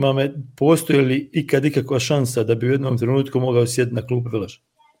 Zanima me, postoji li ikakva šansa da bi u jednom trenutku mogao sjediti na klubu Veleža?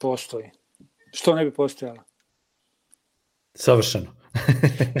 Postoji. Što ne bi postojala? Savršeno.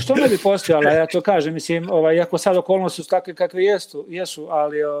 Što ne bi postojala, ja to kažem, mislim, iako sad okolnosti su takve kakve jesu,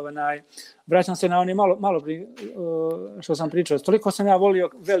 ali vraćam se na oni malo što sam pričao. Toliko sam ja volio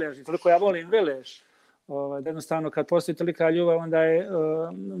Velež i toliko ja volim Velež. Da jednostavno kad postoji tolika ljubav, onda je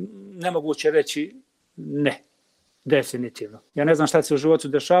nemoguće reći ne, definitivno. Ja ne znam šta će se u životu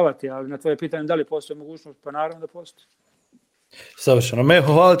dešavati, ali na tvoje pitanje da li postoji mogućnost, pa naravno da postoji. Savršeno.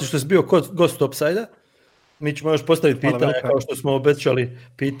 Meho, hvala ti što si bio gost Opsajda. Mi ćemo još postaviti pitanja, kao što smo obećali,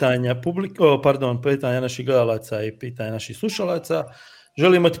 pitanja naših gledalaca i pitanja naših slušalaca.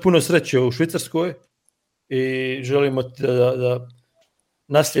 Želimo ti puno sreće u Švicarskoj i želimo ti da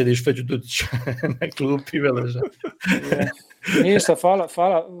naslijediš Feđu Dudića na klupi Veleža. Ništa,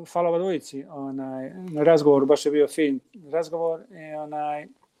 hvala dvojici na razgovoru, baš je bio fin razgovor i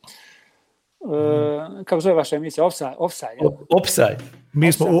kako zove vaša emisija? Offside.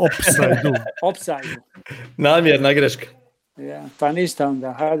 Mi smo u Offside. Namjerna greška. Ja, pa ništa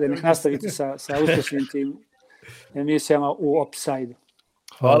onda, hajde, nek nastavite sa uspješnim tim emisijama u Offside.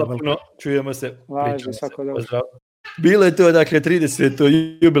 Hvala puno, čujemo se. Važi, svako dobro. Bilo je to, dakle,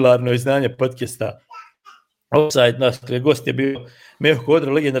 30. jubilarno izdanje podcasta Offside. Dakle, gost je bio Meho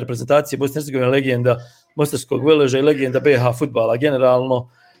Kodra, legenda reprezentacije Bosne i Hercegovine, legenda Mostarskog Veleža i legenda BiH fudbala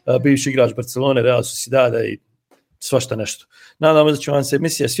generalno, bivši igrač Barcelone, Real Sociedada i svašta nešto. Nadamo da će vam se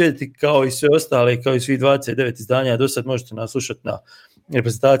emisija svijediti kao i sve ostale, kao i svih 29 izdanja. Do sad možete nas slušati na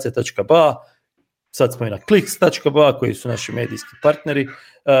reprezentacija.ba, sad smo i na kliks.ba koji su naši medijski partneri.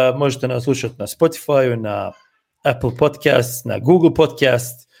 Možete nas slušati na Spotify, na Apple Podcast, na Google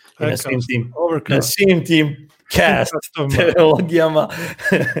Podcast i na svim tim cast tehnologijama.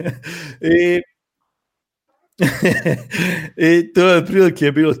 I to je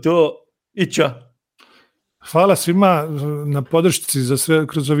prilike bilo to. Ića. Hvala svima na podršci za sve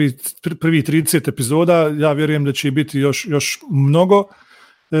kroz ovih prvi 30 epizoda. Ja vjerujem da će biti još mnogo.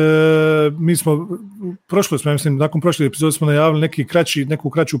 Mi smo nakon prošle epizode smo najavili neku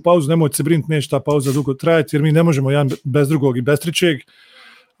kraću pauzu. Nemojte se brinuti, neće ta pauza dugo trajati jer mi ne možemo jedan bez drugog i bez trećeg.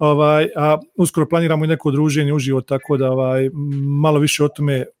 A uskoro planiramo i neko druženje uživo, tako da malo više o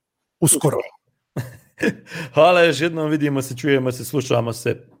tome uskoro. Hvala još jednom, vidimo se, čujemo se, slušamo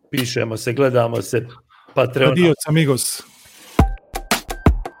se, pišemo se, gledamo se. Patreon. Adios amigos.